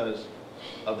disguise because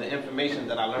of the information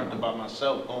that I learned about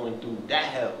myself going through that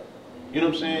hell. You know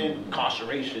what I'm saying?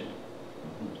 Incarceration.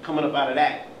 Coming up out of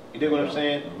that. You dig what I'm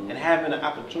saying? And having an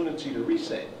opportunity to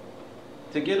reset.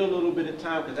 To get a little bit of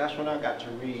time, because that's when I got to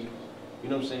read, you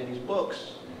know what I'm saying, these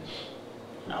books.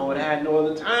 I would have had no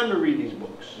other time to read these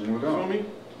books. You feel me?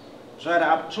 So I had the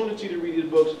opportunity to read these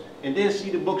books and then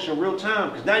see the books in real time.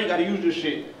 Because now you got to use this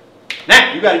shit.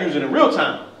 Now you got to use it in real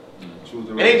time.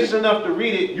 It ain't just enough to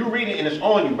read it. You read it and it's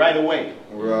on you right away.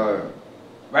 Right.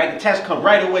 Right? The test come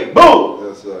right away. Boom!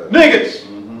 That's right.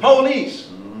 Niggas! Police!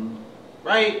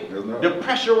 Right? Right. The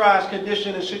pressurized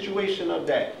condition and situation of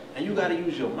that. And you got to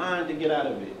use your mind to get out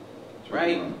of it.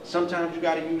 Right? Sometimes you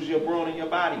got to use your brain and your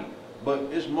body. But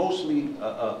it's mostly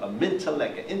an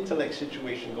intellect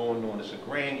situation going on. It's a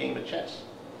grand game of chess.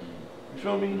 You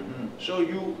feel me? So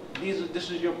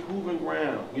this is your proving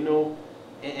ground, you know?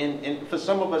 And for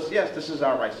some of us, yes, this is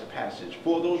our rites of passage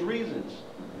for those reasons.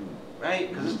 Right?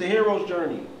 Because it's the hero's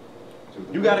journey.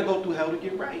 You got to go through hell to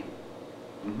get right.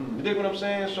 You dig what I'm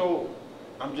saying? So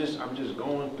I'm just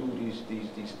going through these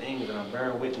things, and I'm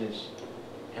bearing witness,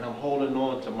 and I'm holding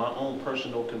on to my own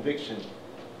personal conviction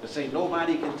to say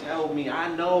nobody can tell me. I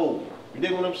know. You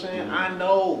dig what I'm saying? I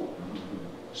know.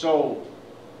 So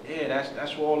yeah,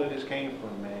 that's where all of this came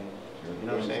from, man. You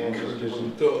know what I'm saying? Just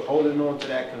holding on to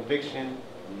that conviction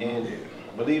and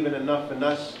believing enough in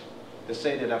us to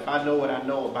say that if I know what I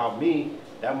know about me,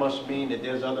 that must mean that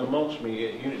there's other amongst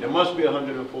me. There must be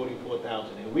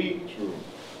 144,000, and we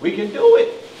can do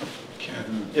it.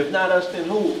 If not us, then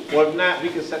who? Or if not, we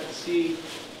can set the seed,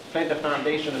 plant the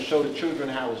foundation, and show the children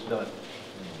how it's done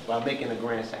by making a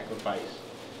grand sacrifice.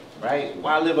 Right?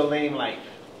 Why live a lame life?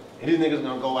 And these niggas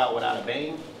gonna go out without a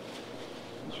bang?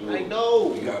 Like, no.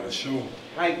 We gotta show them.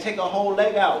 Like, take a whole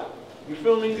leg out. You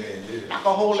feel me? Yeah. Knock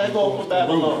a whole leg off of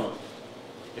Babylon.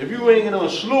 If you ain't gonna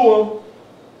slew them,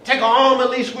 take an arm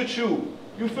at least with you.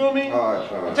 You feel me? All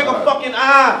right. Take a fucking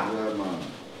eye. Yeah, man.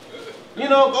 You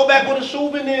know, go back with a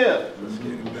souvenir. Let's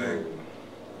get it back.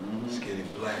 Let's get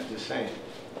it black. Just saying.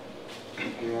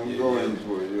 Yeah, I'm going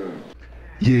for it,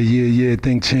 yeah. Yeah.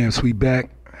 Think Champs, we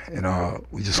back. And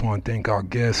we just want to thank our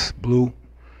guest, Blue.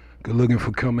 Good looking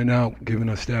for coming out, giving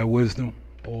us that wisdom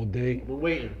all day. We're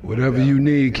waiting. Whatever you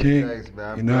need, King. Thanks,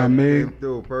 man. You know what I mean? Came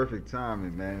through perfect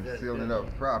timing, man. Sealing it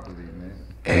up properly, man.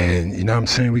 And you know what I'm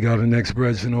saying? We got the next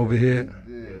president over here.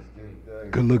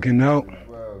 Good looking out.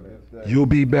 You'll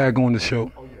be back on the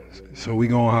show. So we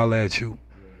gonna holler at you.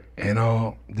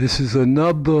 And this is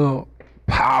another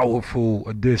powerful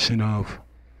edition of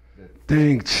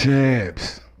Think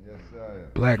Champs. Yes, sir.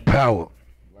 Black Power.